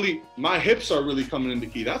now it's really, my hips are really coming into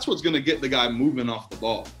key. That's what's going to get the guy moving off the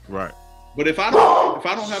ball. Right. But if I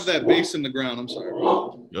don't have that base in the ground, I'm sorry.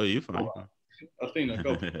 Yo, you fine. Athena,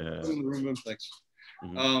 go. In the room, thanks.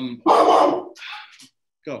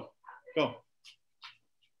 Go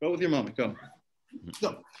with your mommy. Go.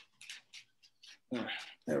 Go.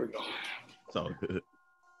 There we go. It's all good.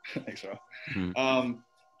 Thanks, bro.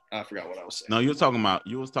 I forgot what I was saying. No, you was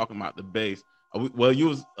talking about the base. Well, you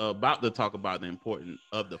was about to talk about the importance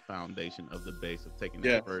of the foundation of the base of taking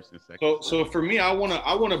that first and second. So for me, I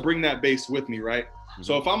wanna bring that base with me, right?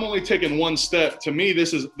 So if I'm only taking 1 step, to me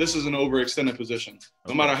this is an overextended position,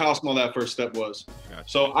 no matter how small that first step was. Gotcha.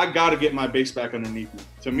 So I got to get my base back underneath me.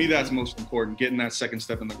 To me, that's most important, getting that second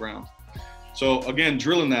step in the ground. So again,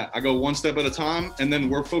 drilling that, I go 1 step at a time, and then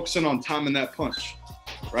we're focusing on timing that punch.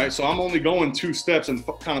 Right, so I'm only going 2 steps and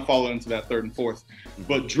kind of follow into that 3rd and 4th,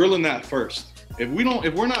 but drilling that first. If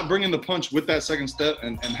we're not bringing the punch with that second step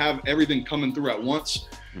and have everything coming through at once,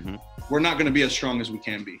 we're not going to be as strong as we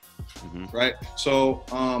can be, right? So,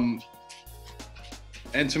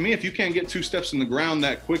 and to me, if you can't get 2 steps in the ground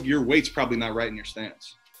that quick, your weight's probably not right in your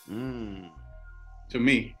stance. To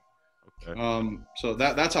me, so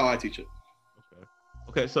that's how I teach it.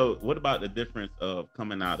 Okay, so what about the difference of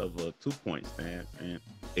coming out of a 2-point stance and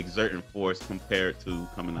exerting force compared to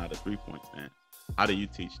coming out of 3-point stance? How do you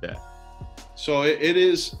teach that? So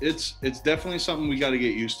it's definitely something we got to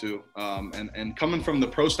get used to. And coming from the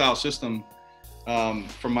pro style system,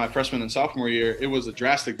 from my freshman and sophomore year, it was a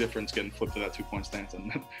drastic difference getting flipped to that 2-point stance.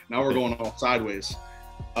 And now we're going all sideways.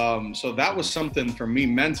 So that was something for me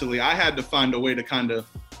mentally. I had to find a way to kind of,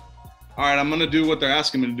 all right, I'm going to do what they're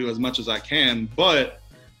asking me to do as much as I can, but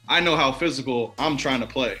I know how physical I'm trying to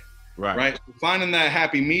play. Right. So finding that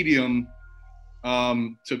happy medium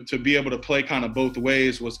to be able to play kind of both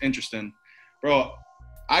ways was interesting. Bro,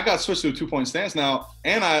 I got switched to a 2-point stance now,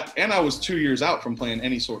 and I was 2 years out from playing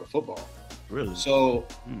any sort of football. Really? So,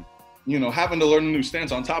 having to learn a new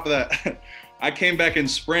stance. On top of that, I came back in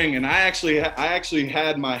spring, and I actually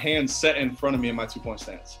had my hands set in front of me in my 2-point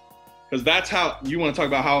stance, because that's how you want to talk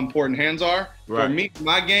about how important hands are. Right. For me,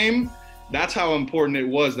 my game, that's how important it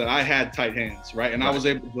was that I had tight hands, right? And I was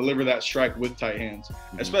able to deliver that strike with tight hands,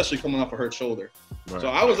 especially coming off a hurt shoulder. Right. So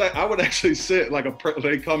I would actually sit like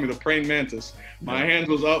they call me the praying mantis. My hands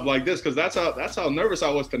was up like this, because that's how nervous I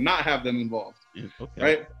was to not have them involved,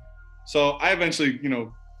 right? So I eventually,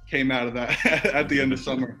 came out of that at the end of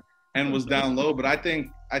summer and was down low. But I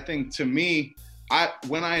think to me,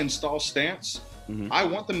 when I install stance, I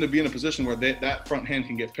want them to be in a position where that front hand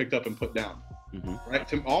can get picked up and put down. Right?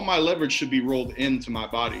 All my leverage should be rolled into my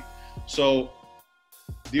body. So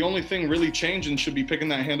the only thing really changing should be picking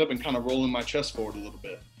that hand up and kind of rolling my chest forward a little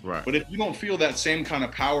bit. Right. But if you don't feel that same kind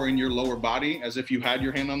of power in your lower body as if you had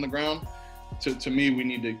your hand on the ground, to me, we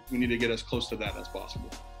need to get as close to that as possible.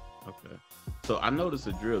 Okay. So I noticed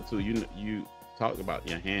a drill too. You talked about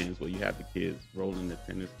your hands where you have the kids rolling the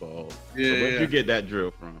tennis ball. Yeah. So where'd you get that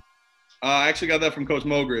drill from? I actually got that from Coach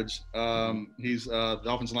Mogridge. He's the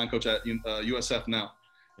offensive line coach at USF now.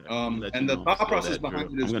 And the thought process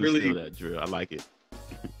behind it is really steal that drill. I like it.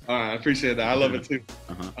 All right, I appreciate that. I love it too.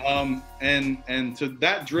 And to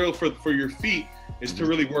that drill for your feet is to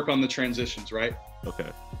really work on the transitions, right?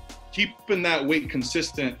 Okay. Keeping that weight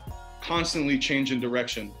consistent, constantly changing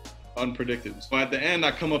direction, unpredicted. So at the end,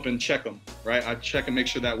 I come up and check them, right? I check and make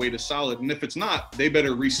sure that weight is solid. And if it's not, they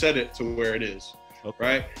better reset it to where it is. Okay.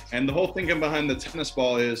 Right. And the whole thinking behind the tennis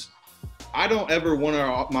ball is I don't ever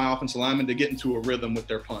want my offensive linemen to get into a rhythm with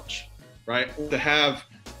their punch, right? To have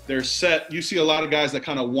their set. You see a lot of guys that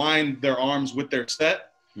kind of wind their arms with their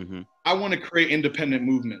set. I want to create independent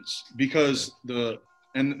movements because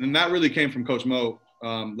and that really came from Coach Mo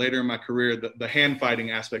later in my career, the hand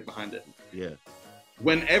fighting aspect behind it. Yeah.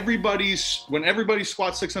 When everybody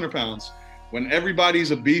squats 600 pounds, when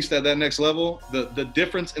everybody's a beast at that next level, the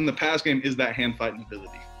difference in the pass game is that hand fighting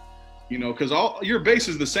ability. Because all your base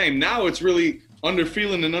is the same. Now it's really under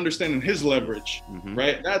feeling and understanding his leverage,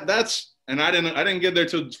 right? And I didn't get there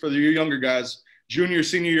for the younger guys, junior,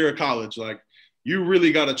 senior year of college. Like, you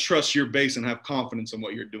really got to trust your base and have confidence in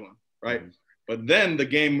what you're doing, right? But then the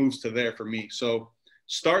game moves to there for me. So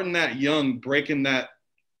starting that young, breaking that,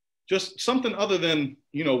 just something other than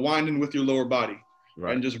winding with your lower body.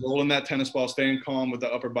 Right. And just rolling that tennis ball, staying calm with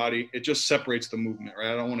the upper body, it just separates the movement,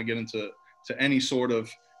 right? I don't want to get into any sort of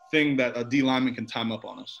thing that a D lineman can time up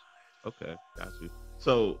on us. Okay, got you.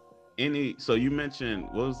 So you mentioned,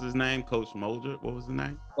 what was his name? Coach Mulder? What was the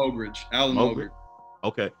name? Mogridge, Alan Mogridge.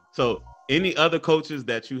 Okay, so any other coaches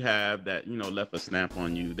that you have that left a stamp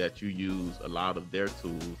on you that you use a lot of their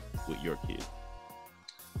tools with your kids?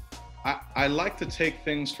 I like to take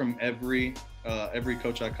things from every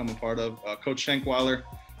coach I come a part of. Coach Shankweiler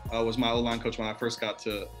was my O-line coach when I first got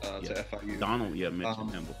to FIU. Donald,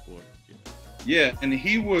 mentioned him before. Yeah, and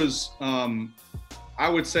he was, I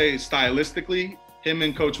would say stylistically, him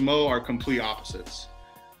and Coach Mo are complete opposites.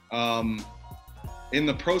 In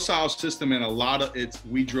the pro style system, and a lot of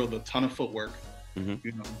we drilled a ton of footwork,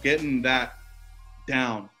 getting that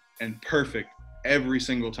down and perfect every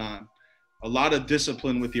single time. A lot of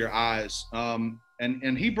discipline with your eyes.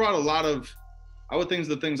 And he brought a lot of,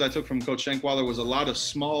 the things I took from Coach Shankweiler was a lot of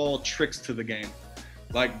small tricks to the game.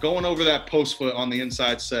 Like going over that post foot on the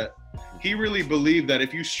inside set. He really believed that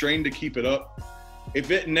if you strain to keep it up, if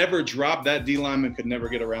it never dropped, that D lineman could never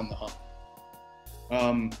get around the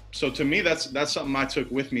hump. So to me, that's something I took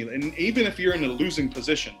with me. And even if you're in a losing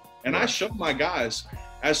position, and I show my guys,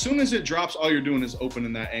 as soon as it drops, all you're doing is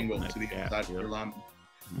opening that angle to the inside of your lineman.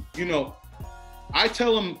 I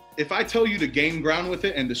tell them, if I tell you to gain ground with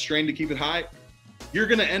it and to strain to keep it high, you're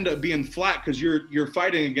going to end up being flat because you're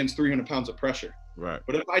fighting against 300 pounds of pressure. Right.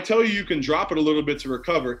 But if I tell you can drop it a little bit to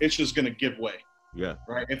recover, it's just going to give way. Yeah.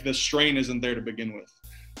 Right. If the strain isn't there to begin with.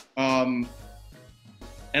 And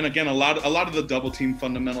again, a lot of the double team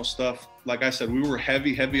fundamental stuff, like I said, we were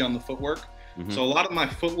heavy on the footwork. So a lot of my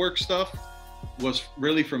footwork stuff was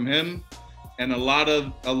really from him. And a lot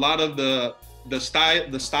of the the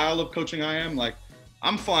style of coaching I am, like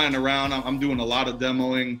I'm flying around, I'm doing a lot of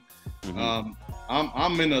demoing. Mm-hmm.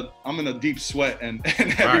 I'm in a deep sweat and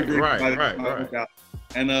heavy right.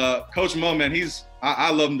 And Coach Mo, man,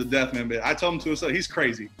 I love him to death, man. But I told him to himself, he's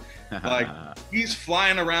crazy. Like he's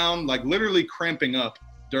flying around, like literally cramping up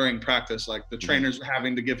during practice. Like the trainers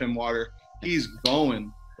having to give him water. He's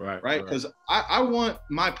going right because I want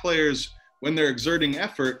my players, when they're exerting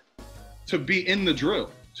effort, to be in the drill,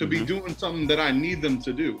 to be doing something that I need them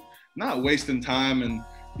to do, not wasting time and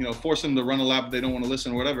force them to run a lap if they don't want to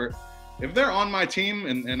listen or whatever. If they're on my team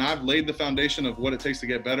and I've laid the foundation of what it takes to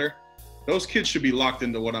get better, those kids should be locked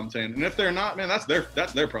into what I'm saying. And if they're not, man, that's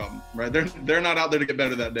their problem, right? They're not out there to get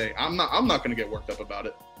better that day. I'm not going to get worked up about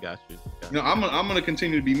it. Got you. I'm going to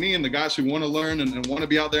continue to be me, and the guys who want to learn and want to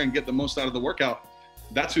be out there and get the most out of the workout.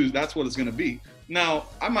 That's what it's going to be. Now,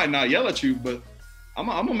 I might not yell at you, but I'm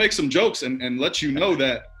going to make some jokes and let you know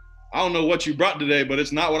that I don't know what you brought today, but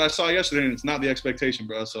it's not what I saw yesterday, and it's not the expectation,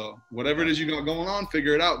 bro. So whatever it is you got going on,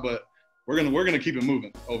 figure it out. But we're gonna keep it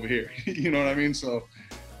moving over here. You know what I mean? So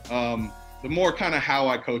the more kind of how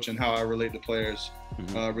I coach and how I relate to players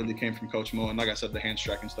really came from Coach Mo, and like I said, the hand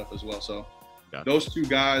striking stuff as well. So those two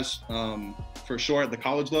guys for sure at the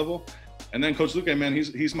college level, and then Coach Luque, man,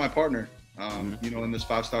 he's my partner. In this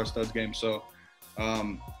 5-star studs game. So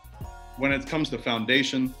when it comes to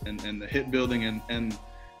foundation and the hit building and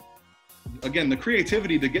again, the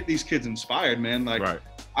creativity to get these kids inspired, man. Like,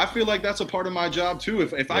 I feel like that's a part of my job too.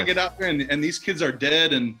 If I get out there and these kids are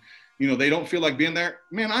dead and, they don't feel like being there,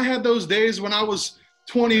 man, I had those days when I was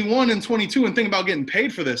 21 and 22 and thinking about getting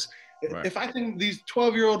paid for this. If I think these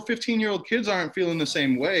 12-year-old, 15-year-old kids aren't feeling the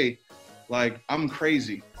same way, like I'm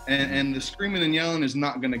crazy. And the screaming and yelling is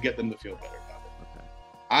not going to get them to feel better about it.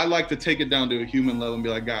 I like to take it down to a human level and be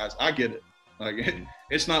like, guys, I get it. Like,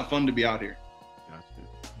 it's not fun to be out here.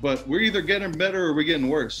 But we're either getting better or we're getting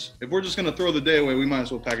worse. If we're just going to throw the day away, we might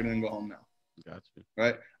as well pack it in and go home now. Gotcha.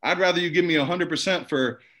 Right? I'd rather you give me 100%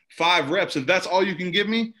 for 5 reps. If that's all you can give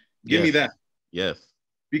me, give me that. Yes.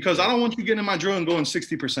 Because I don't want you getting in my drill and going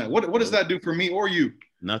 60%. What does that do for me or you?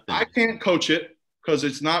 Nothing. I can't coach it because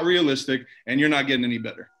it's not realistic and you're not getting any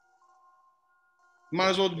better. You might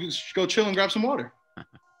as well just go chill and grab some water.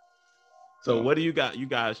 So what do you got? You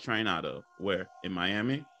guys train out of where? In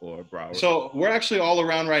Miami or Broward? So we're actually all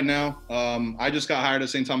around right now. I just got hired at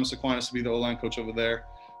St. Thomas Aquinas to be the O-line coach over there.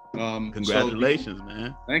 Congratulations,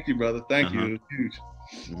 man. Thank you, brother. Thank you. Huge.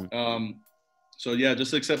 So yeah,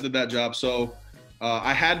 just accepted that job. So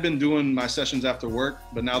I had been doing my sessions after work,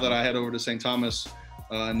 but now that I head over to St. Thomas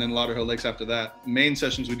and then Lauderhill Lakes after that, main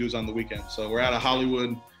sessions we do is on the weekend. So we're out of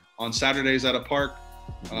Hollywood on Saturdays at a park.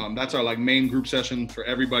 That's our main group session for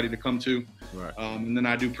everybody to come to. And then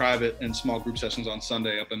I do private and small group sessions on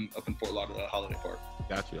Sunday up in Fort Lauderdale Holiday Park.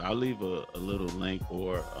 Got you. I'll leave a little link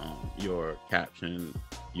or your caption,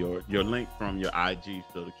 your link from your IG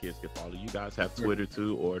so the kids can follow. You guys have Twitter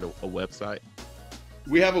too, or a website?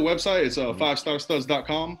 We have a website. It's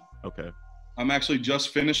 5starstuds.com. Okay. I'm actually just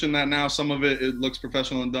finishing that now. Some of it looks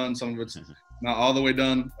professional and done. Some of it's not all the way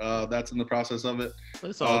done. That's in the process of it. But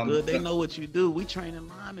it's all good. They know what you do. We training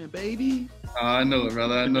linemen, baby. I know it,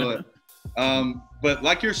 brother. I know it. But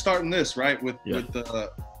like you're starting this, right? With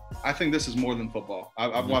I think this is more than football.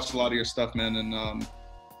 I've watched a lot of your stuff, man, and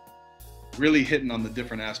really hitting on the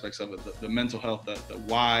different aspects of it, the mental health, the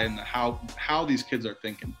why, and the how these kids are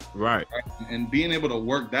thinking. Right? And being able to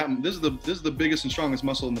work that. This is the biggest and strongest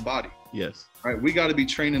muscle in the body. Yes. Right. We got to be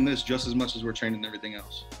training this just as much as we're training everything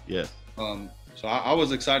else. Yes. So I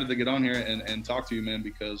was excited to get on here and talk to you, man,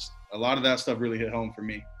 because a lot of that stuff really hit home for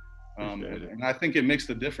me. And I think it makes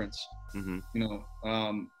the difference.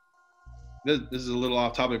 This is a little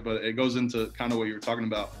off topic, but it goes into kind of what you were talking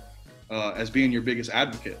about as being your biggest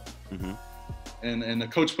advocate. And the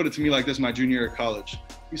coach put it to me like this my junior year of college.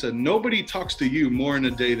 He said, nobody talks to you more in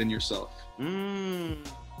a day than yourself.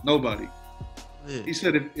 Nobody. He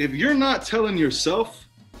said, if you're not telling yourself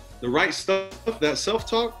the right stuff, that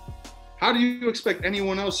self-talk, how do you expect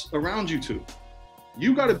anyone else around you to?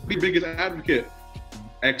 You got to be the biggest advocate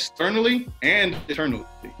externally and internally,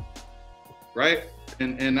 right?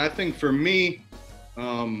 And I think for me,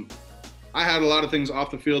 I had a lot of things off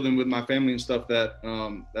the field and with my family and stuff that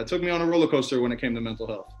that took me on a roller coaster when it came to mental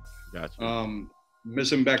health. Gotcha.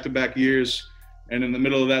 Missing back-to-back years, and in the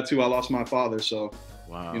middle of that too, I lost my father. So,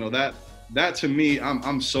 that to me,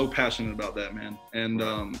 I'm so passionate about that, man.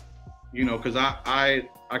 And because I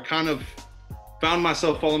kind of found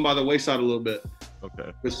myself falling by the wayside a little bit.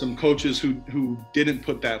 Okay. With some coaches who didn't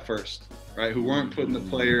put that first, right? Who weren't putting the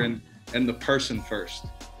player and the person first.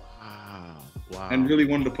 Wow. And really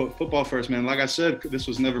wanted to put football first, man. Like I said, this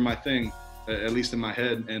was never my thing. at least in my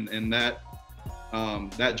head. And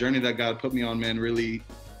that journey that God put me on, man, really,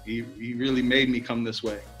 he really made me come this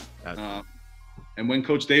way. And when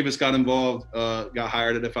Coach Davis got involved, got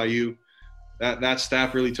hired at FIU, that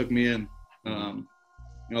staff really took me in.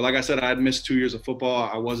 You know, like I said, I had missed 2 years of football.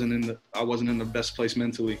 I wasn't in the best place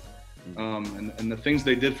mentally. And the things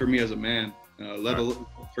they did for me as a man,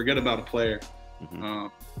 forget about a player.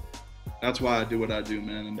 That's why I do what I do,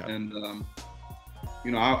 man. And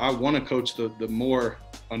you know, I want to coach the more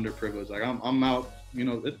underprivileged. Like I'm out, you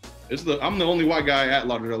know, I'm the only white guy at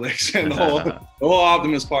Lauderdale Lakes and the whole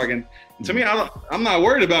Optimus Park. And to me, I'm not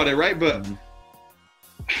worried about it, right? But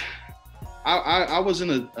I was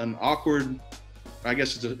in an awkward, I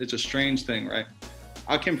guess it's a strange thing, right?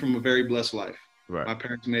 I came from a very blessed life. Right. My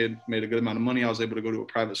parents made a good amount of money. I was able to go to a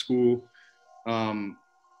private school. And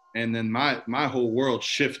then my whole world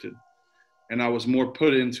shifted. And I was more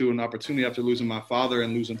put into an opportunity after losing my father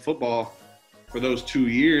and losing football for those 2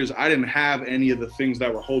 years. I didn't have any of the things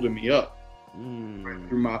that were holding me up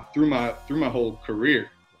through my whole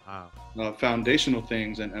career. Wow. Foundational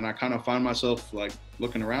things. And I kind of find myself like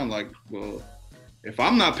looking around like, well, if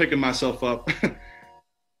I'm not picking myself up,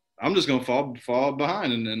 I'm just gonna fall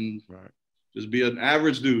behind and just be an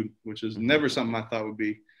average dude, which is never something I thought would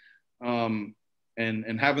be.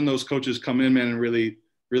 And having those coaches come in, man, and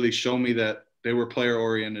really show me that they were player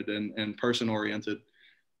oriented and person oriented,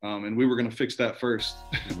 and we were gonna fix that first.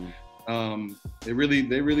 They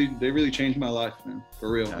really changed my life, man,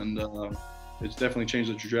 for real. And it's definitely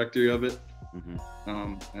changed the trajectory of it.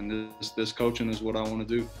 And this coaching is what I want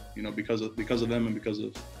to do, you know, because of them and because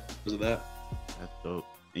of that. That's dope.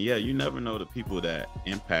 And yeah, you never know the people that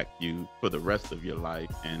impact you for the rest of your life.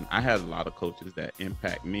 And I had a lot of coaches that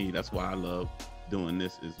impact me. That's why I love doing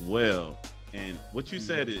this as well. And what you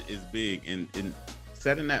said is big, and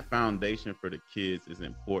setting that foundation for the kids is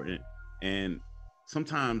important. And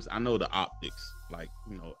sometimes I know the optics, like,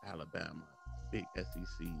 you know, Alabama, big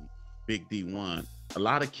SEC, big D1. A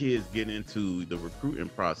lot of kids get into the recruiting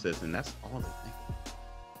process, and that's all they think about.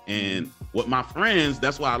 And what my friends,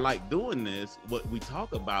 that's why I like doing this, what we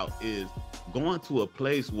talk about is going to a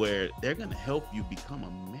place where they're going to help you become a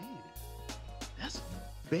man. That's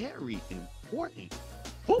very important.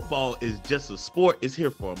 Football is just a sport. It's here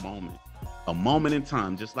for a moment in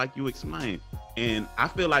time, just like you explained. And I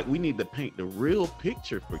feel like we need to paint the real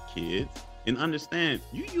picture for kids and understand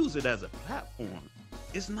you use it as a platform.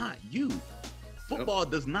 It's not you. Football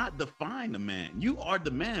does not define the man. You are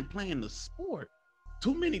the man playing the sport.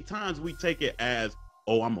 Too many times we take it as,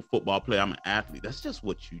 oh, I'm a football player, I'm an athlete. That's just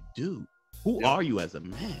what you do. Who are you as a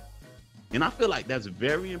man? And I feel like that's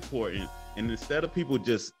very important. And instead of people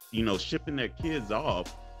just, you know, shipping their kids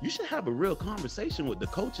off, you should have a real conversation with the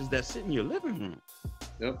coaches that sit in your living room.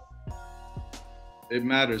 Yep. It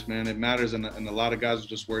matters, man. It matters. And a lot of guys are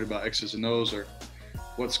just worried about X's and O's, or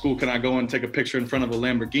what school can I go and take a picture in front of a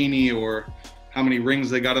Lamborghini, or how many rings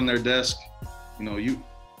they got on their desk. You know,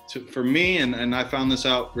 for me, and I found this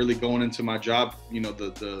out really going into my job, you know,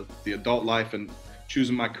 the adult life and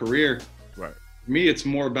choosing my career. Right. For me, it's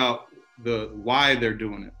more about the why they're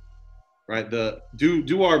doing it. Right.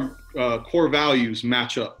 Do our core values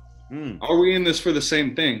match up? Are we in this for the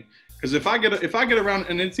same thing? Because if I get around,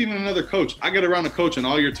 and it's even another coach, I get around a coach and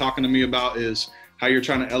all you're talking to me about is how you're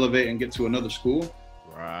trying to elevate and get to another school.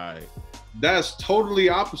 Right. That's totally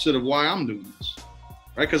opposite of why I'm doing this.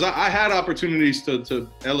 Right. Because I had opportunities to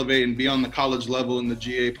elevate and be on the college level in the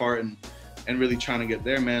GA part and really trying to get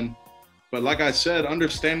there, man. But like I said,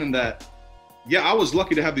 understanding that, yeah, I was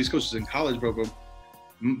lucky to have these coaches in college, bro. But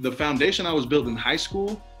the foundation I was built in high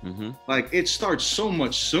school, like it starts so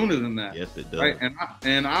much sooner than that. Yes, it does. Right?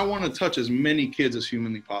 And I want to touch as many kids as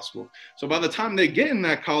humanly possible. So by the time they get in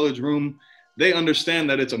that college room, they understand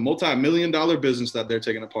that it's a multi-million-dollar business that they're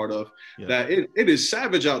taking a part of, that it is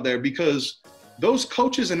savage out there, because those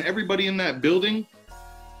coaches and everybody in that building,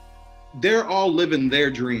 they're all living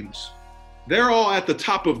their dreams. They're all at the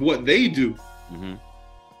top of what they do.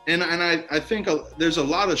 And I think there's a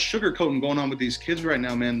lot of sugarcoating going on with these kids right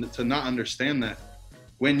now, man, to not understand that.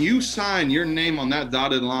 When you sign your name on that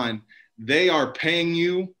dotted line, they are paying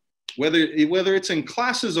you, whether it's in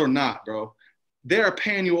classes or not, bro, they are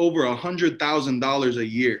paying you over $100,000 a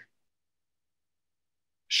year.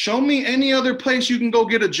 Show me any other place you can go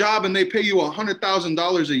get a job and they pay you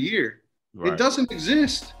 $100,000 a year. Right. It doesn't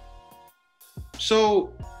exist.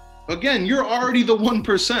 So, again, you're already the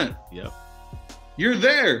 1%. Yep. You're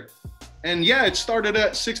there. And yeah, it started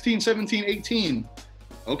at 16, 17, 18.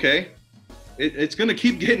 Okay. It's going to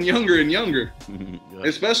keep getting younger and younger,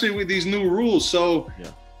 especially with these new rules. So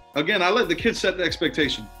again, I let the kids set the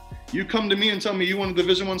expectation. You come to me and tell me you want a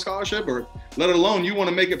Division I scholarship, or let alone you want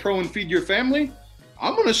to make it pro and feed your family,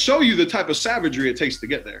 I'm going to show you the type of savagery it takes to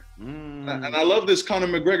get there. And I love this Conor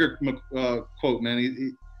McGregor quote,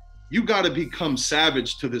 man. You got to become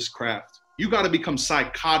savage to this craft. You got to become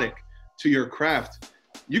psychotic to your craft.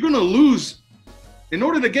 You're going to lose. In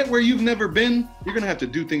order to get where you've never been, you're going to have to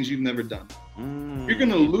do things you've never done. You're going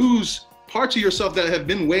to lose parts of yourself that have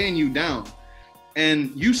been weighing you down.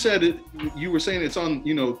 And you said it, you were saying it's on,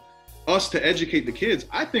 you know, us to educate the kids.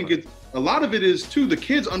 I think a lot of it is too, the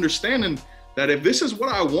kids understanding that if this is what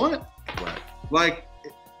I want, like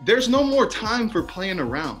there's no more time for playing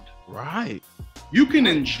around. Right. You can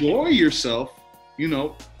enjoy yourself, you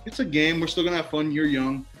know, it's a game, we're still gonna have fun, you're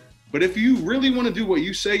young. But if you really want to do what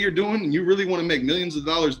you say you're doing and you really want to make millions of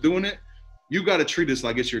dollars doing it, you got to treat this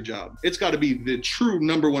like it's your job. It's got to be the true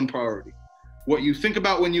 #1 priority. What you think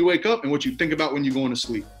about when you wake up and what you think about when you're going to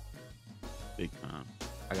sleep. Big time.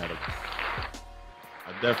 I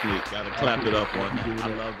definitely got to clap it up on that.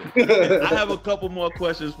 I love it. I have a couple more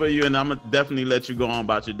questions for you, and I'm going to definitely let you go on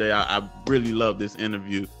about your day. I really love this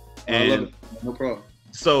interview. And I love it. No problem.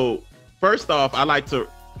 So first off,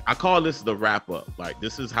 I call this the wrap up. Like,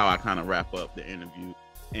 this is how I kind of wrap up the interview.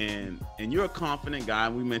 And you're a confident guy.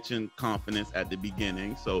 We mentioned confidence at the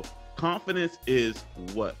beginning. So confidence is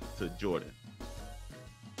what to Jordan?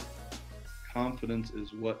 Confidence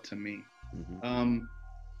is what to me?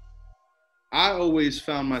 I always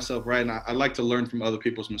found myself, right, and I like to learn from other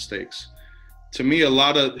people's mistakes. To me, a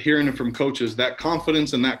lot of hearing it from coaches, that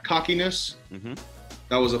confidence and that cockiness,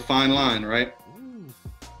 that was a fine line, right?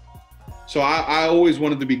 So I always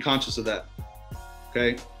wanted to be conscious of that,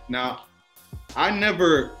 okay? Now, I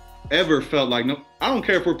never, ever felt like, no, I don't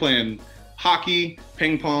care if we're playing hockey,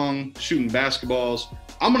 ping pong, shooting basketballs.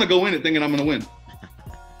 I'm going to go in it thinking I'm going to win.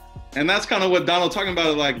 And that's kind of what Donald talking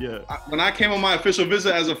about. Like, when I came on my official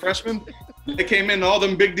visit as a freshman, they came in, all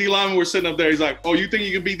them big D linemen were sitting up there. He's like, oh, you think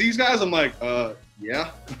you can beat these guys? I'm like,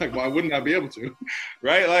 yeah. Like, why wouldn't I be able to?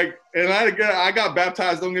 Right? Like, and I got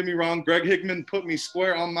baptized, don't get me wrong. Greg Hickman put me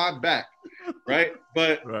square on my back. Right?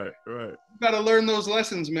 But right. You got to learn those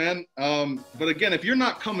lessons, man. But again, if you're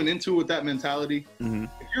not coming into it with that mentality,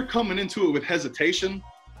 if you're coming into it with hesitation,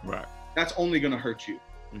 that's only going to hurt you.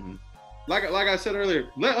 Like I said earlier,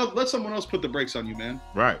 let someone else put the brakes on you, man.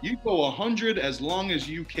 Right. You go 100 as long as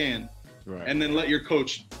you can, and then let your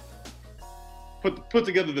coach put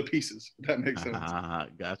together the pieces. If that makes sense.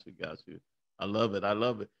 Got you. I love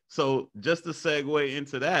it. So just to segue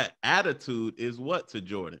into that, attitude is what to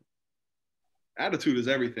Jordan? Attitude is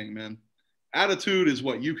everything, man. Attitude is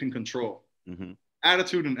what you can control.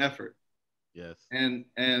 Attitude and effort. Yes. And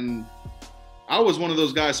I was one of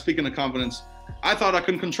those guys, speaking of confidence, I thought I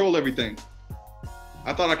couldn't control everything.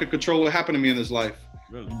 I thought I could control what happened to me in this life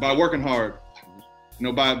by working hard, you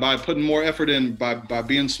know, by putting more effort in, by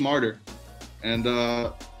being smarter. And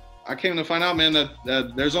I came to find out, man,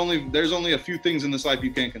 that there's only a few things in this life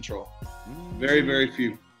you can't control. Very, very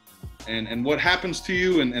few. And what happens to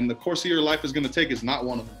you and the course of your life is going to take is not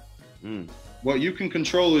one of them. What you can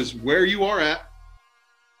control is where you are at,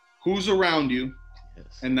 who's around you,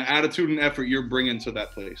 and the attitude and effort you're bringing to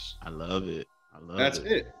that place. I love it.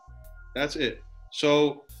 That's it.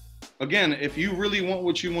 So again, if you really want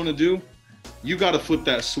what you want to do, you got to flip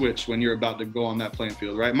that switch when you're about to go on that playing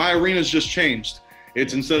field, right? My arena's just changed.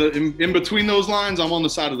 It's instead of in between those lines, I'm on the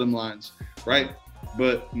side of them lines, right?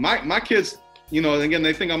 But my kids, you know, again,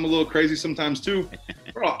 they think I'm a little crazy sometimes too.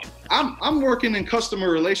 Bro, I'm working in customer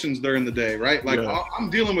relations during the day, right? Like I'm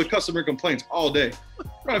dealing with customer complaints all day.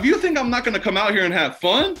 Bro, if you think I'm not going to come out here and have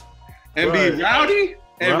fun and be rowdy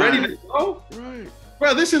and ready to go,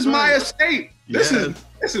 bro, this is my escape. This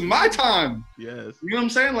is my time. Yes. You know what I'm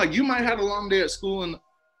saying? Like, you might have a long day at school and,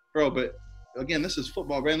 bro, but again, this is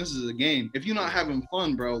football, man. This is a game. If you're not having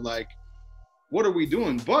fun, bro, like, what are we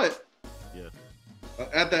doing? But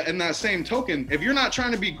in that same token, if you're not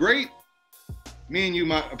trying to be great, me and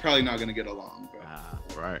you are probably not going to get along,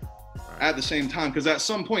 bro. Right. At the same time, because at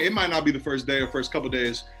some point, it might not be the first day or first couple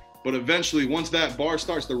days, but eventually, once that bar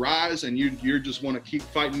starts to rise and you just want to keep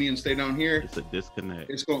fighting me and stay down here, it's a disconnect.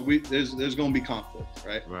 There's going to be conflict,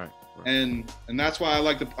 right? Right. And that's why I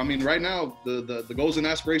like to. I mean, right now, the goals and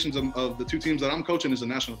aspirations of the two teams that I'm coaching is a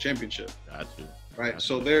national championship. Got you. Right.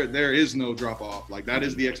 So there is no drop off. Like, that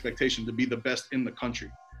is the expectation, to be the best in the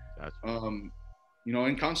country. Got you. You know,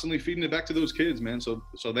 and constantly feeding it back to those kids, man. So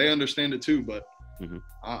they understand it too. But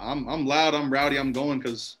I'm loud, I'm rowdy, I'm going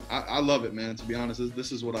because I love it, man. To be honest,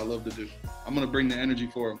 this is what I love to do. I'm gonna bring the energy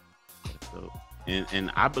for them.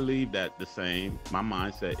 And I believe that the same, my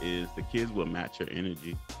mindset is the kids will match your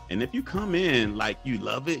energy. And if you come in like you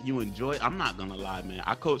love it, you enjoy it, I'm not gonna lie, man.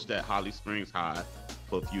 I coached at Holly Springs High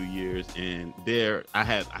for a few years, and there I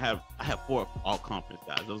have 4 all-conference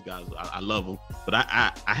guys. Those guys, I love them. But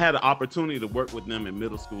I had an opportunity to work with them in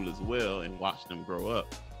middle school as well and watch them grow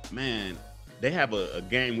up. Man, they have a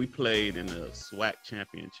game we played in a SWAC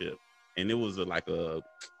championship. And it was like a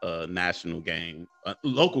national game, a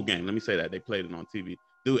local game. Let me say that. They played it on TV.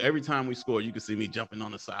 Dude, every time we score, you can see me jumping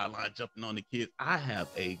on the sideline, jumping on the kids. I have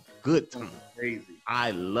a good time. Crazy.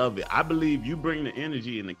 I love it. I believe you bring the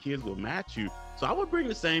energy and the kids will match you. So I would bring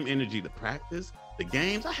the same energy to practice, the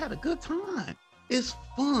games. I had a good time. It's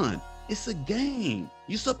fun. It's a game.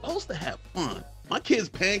 You're supposed to have fun. My kids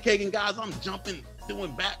pancaking guys. I'm jumping,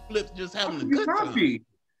 doing backflips, just having a good time.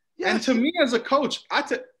 Yes. And to me as a coach, I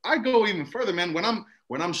go even further, man. When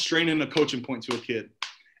I'm straining a coaching point to a kid,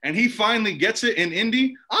 and he finally gets it in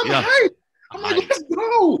Indy, I'm hyped. I'm like, let's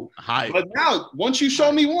go. But now, once you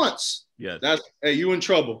show me once, that's you in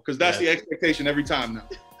trouble, because that's the expectation every time now.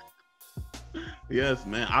 Yes,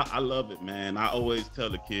 man. I love it, man. I always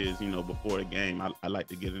tell the kids, before the game, I like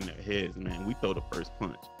to get in their heads, man. We throw the first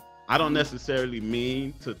punch. I don't necessarily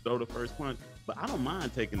mean to throw the first punch, but I don't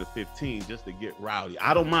mind taking the 15 just to get rowdy.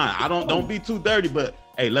 I don't mind. Don't be too dirty, but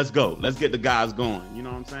hey, let's go. Let's get the guys going. You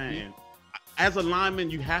know what I'm saying? And as a lineman,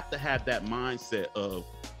 you have to have that mindset of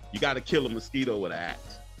you got to kill a mosquito with an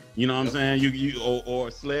axe. You know what I'm saying? You or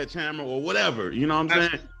a sledgehammer or whatever. You know what I'm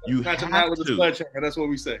saying? You have to. With a sledgehammer. That's what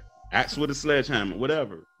we say. Axe with a sledgehammer,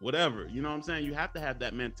 whatever. You know what I'm saying? You have to have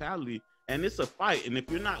that mentality, and it's a fight. And if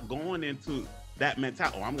you're not going into that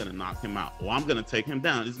mentality, I'm going to knock him out, or I'm going to take him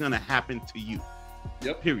down, it's going to happen to you.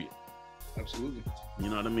 Yep. Period. Absolutely. You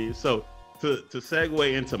know what I mean? So to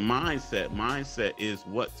segue into mindset is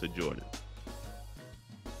what to Jordan?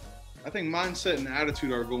 I think mindset and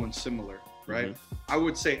attitude are going similar, right? Mm-hmm. I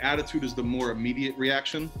would say attitude is the more immediate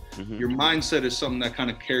reaction. Mm-hmm. Your mindset is something that kind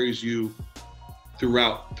of carries you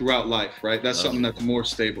throughout life, right? That's something that's more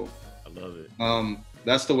stable. I love it.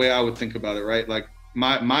 That's the way I would think about it, right? Like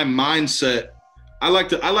my mindset, I like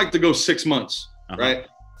to go 6 months, right?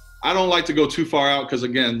 I don't like to go too far out, because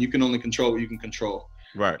again, you can only control what you can control.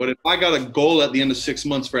 Right. But if I got a goal at the end of 6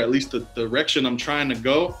 months for at least the direction I'm trying to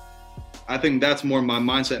go, I think that's more my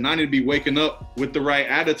mindset. And I need to be waking up with the right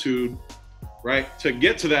attitude, right, to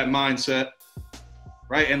get to that mindset,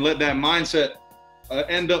 right, and let that mindset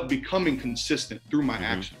end up becoming consistent through my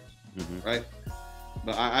actions, right?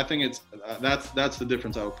 But I think it's that's the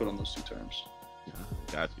difference I would put on those two terms.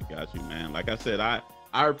 Got you, man. Like I said, I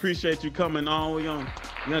appreciate you coming on. We're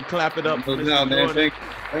gonna clap it up. No doubt, man.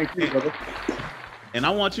 Thank you, brother. And I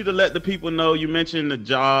want you to let the people know, you mentioned the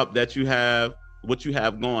job that you have, what you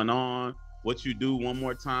have going on, what you do one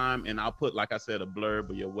more time. And I'll put, like I said, a blurb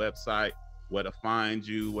of your website, where to find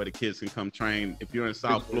you, where the kids can come train. If you're in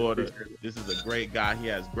South Florida, this is a great guy. He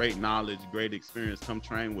has great knowledge, great experience. Come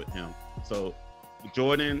train with him. So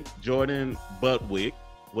Jordan Budwig,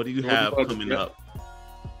 what do you have coming up?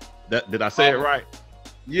 Did I say it right?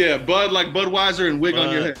 Yeah, Bud like Budweiser and wig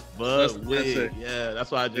on your head. Budwig. Yeah,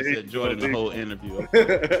 that's why I just said Jordan the whole interview.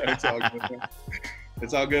 It's all good, man.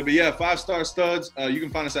 It's all good. But yeah, 5-Star Studs. You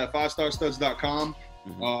can find us at 5starstuds.com.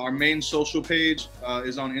 Our main social page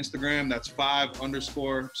is on Instagram. That's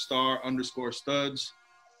 5_star_studs.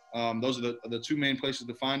 Those are the two main places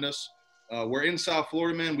to find us. We're in South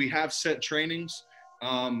Florida, man. We have set trainings,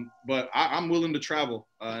 but I'm willing to travel,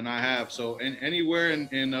 and I have. So anywhere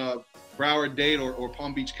in Broward, Dade, or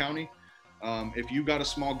Palm Beach County, if you got a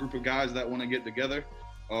small group of guys that want to get together,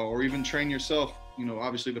 or even train yourself,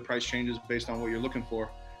 obviously the price changes based on what you're looking for.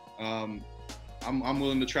 I'm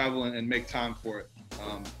willing to travel and make time for it.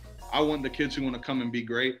 I want the kids who want to come and be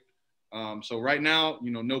great. So right now,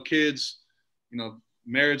 no kids,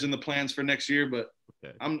 marriage in the plans for next year, but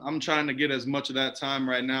okay. I'm trying to get as much of that time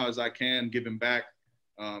right now as I can, giving back,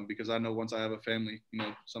 because I know once I have a family,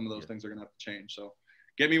 some of those things are going to have to change. So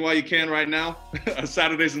get me while you can right now.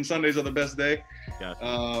 Saturdays and Sundays are the best day.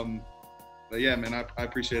 Gotcha. But yeah, man, I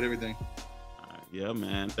appreciate everything. Yeah,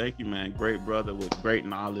 man. Thank you, man. Great brother with great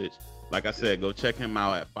knowledge. Like I said, go check him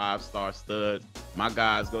out at 5-Star Studs. My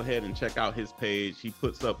guys, go ahead and check out his page. He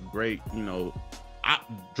puts up great,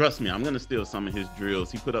 trust me, I'm going to steal some of his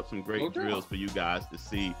drills. He put up some great drills for you guys to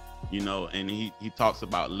see, and he talks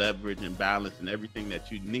about leverage and balance and everything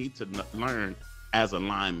that you need to learn as a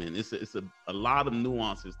lineman. It's a lot of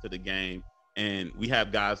nuances to the game. And we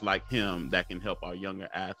have guys like him that can help our younger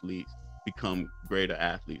athletes become greater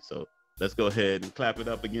athletes. So let's go ahead and clap it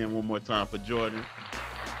up again one more time for Jordan.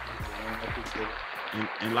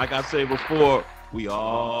 And like I said before, We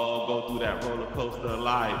all go through that roller coaster of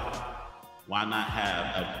life. Why not have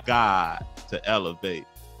a guide to elevate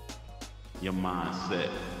your mindset?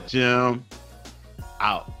 Jim,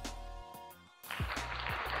 out.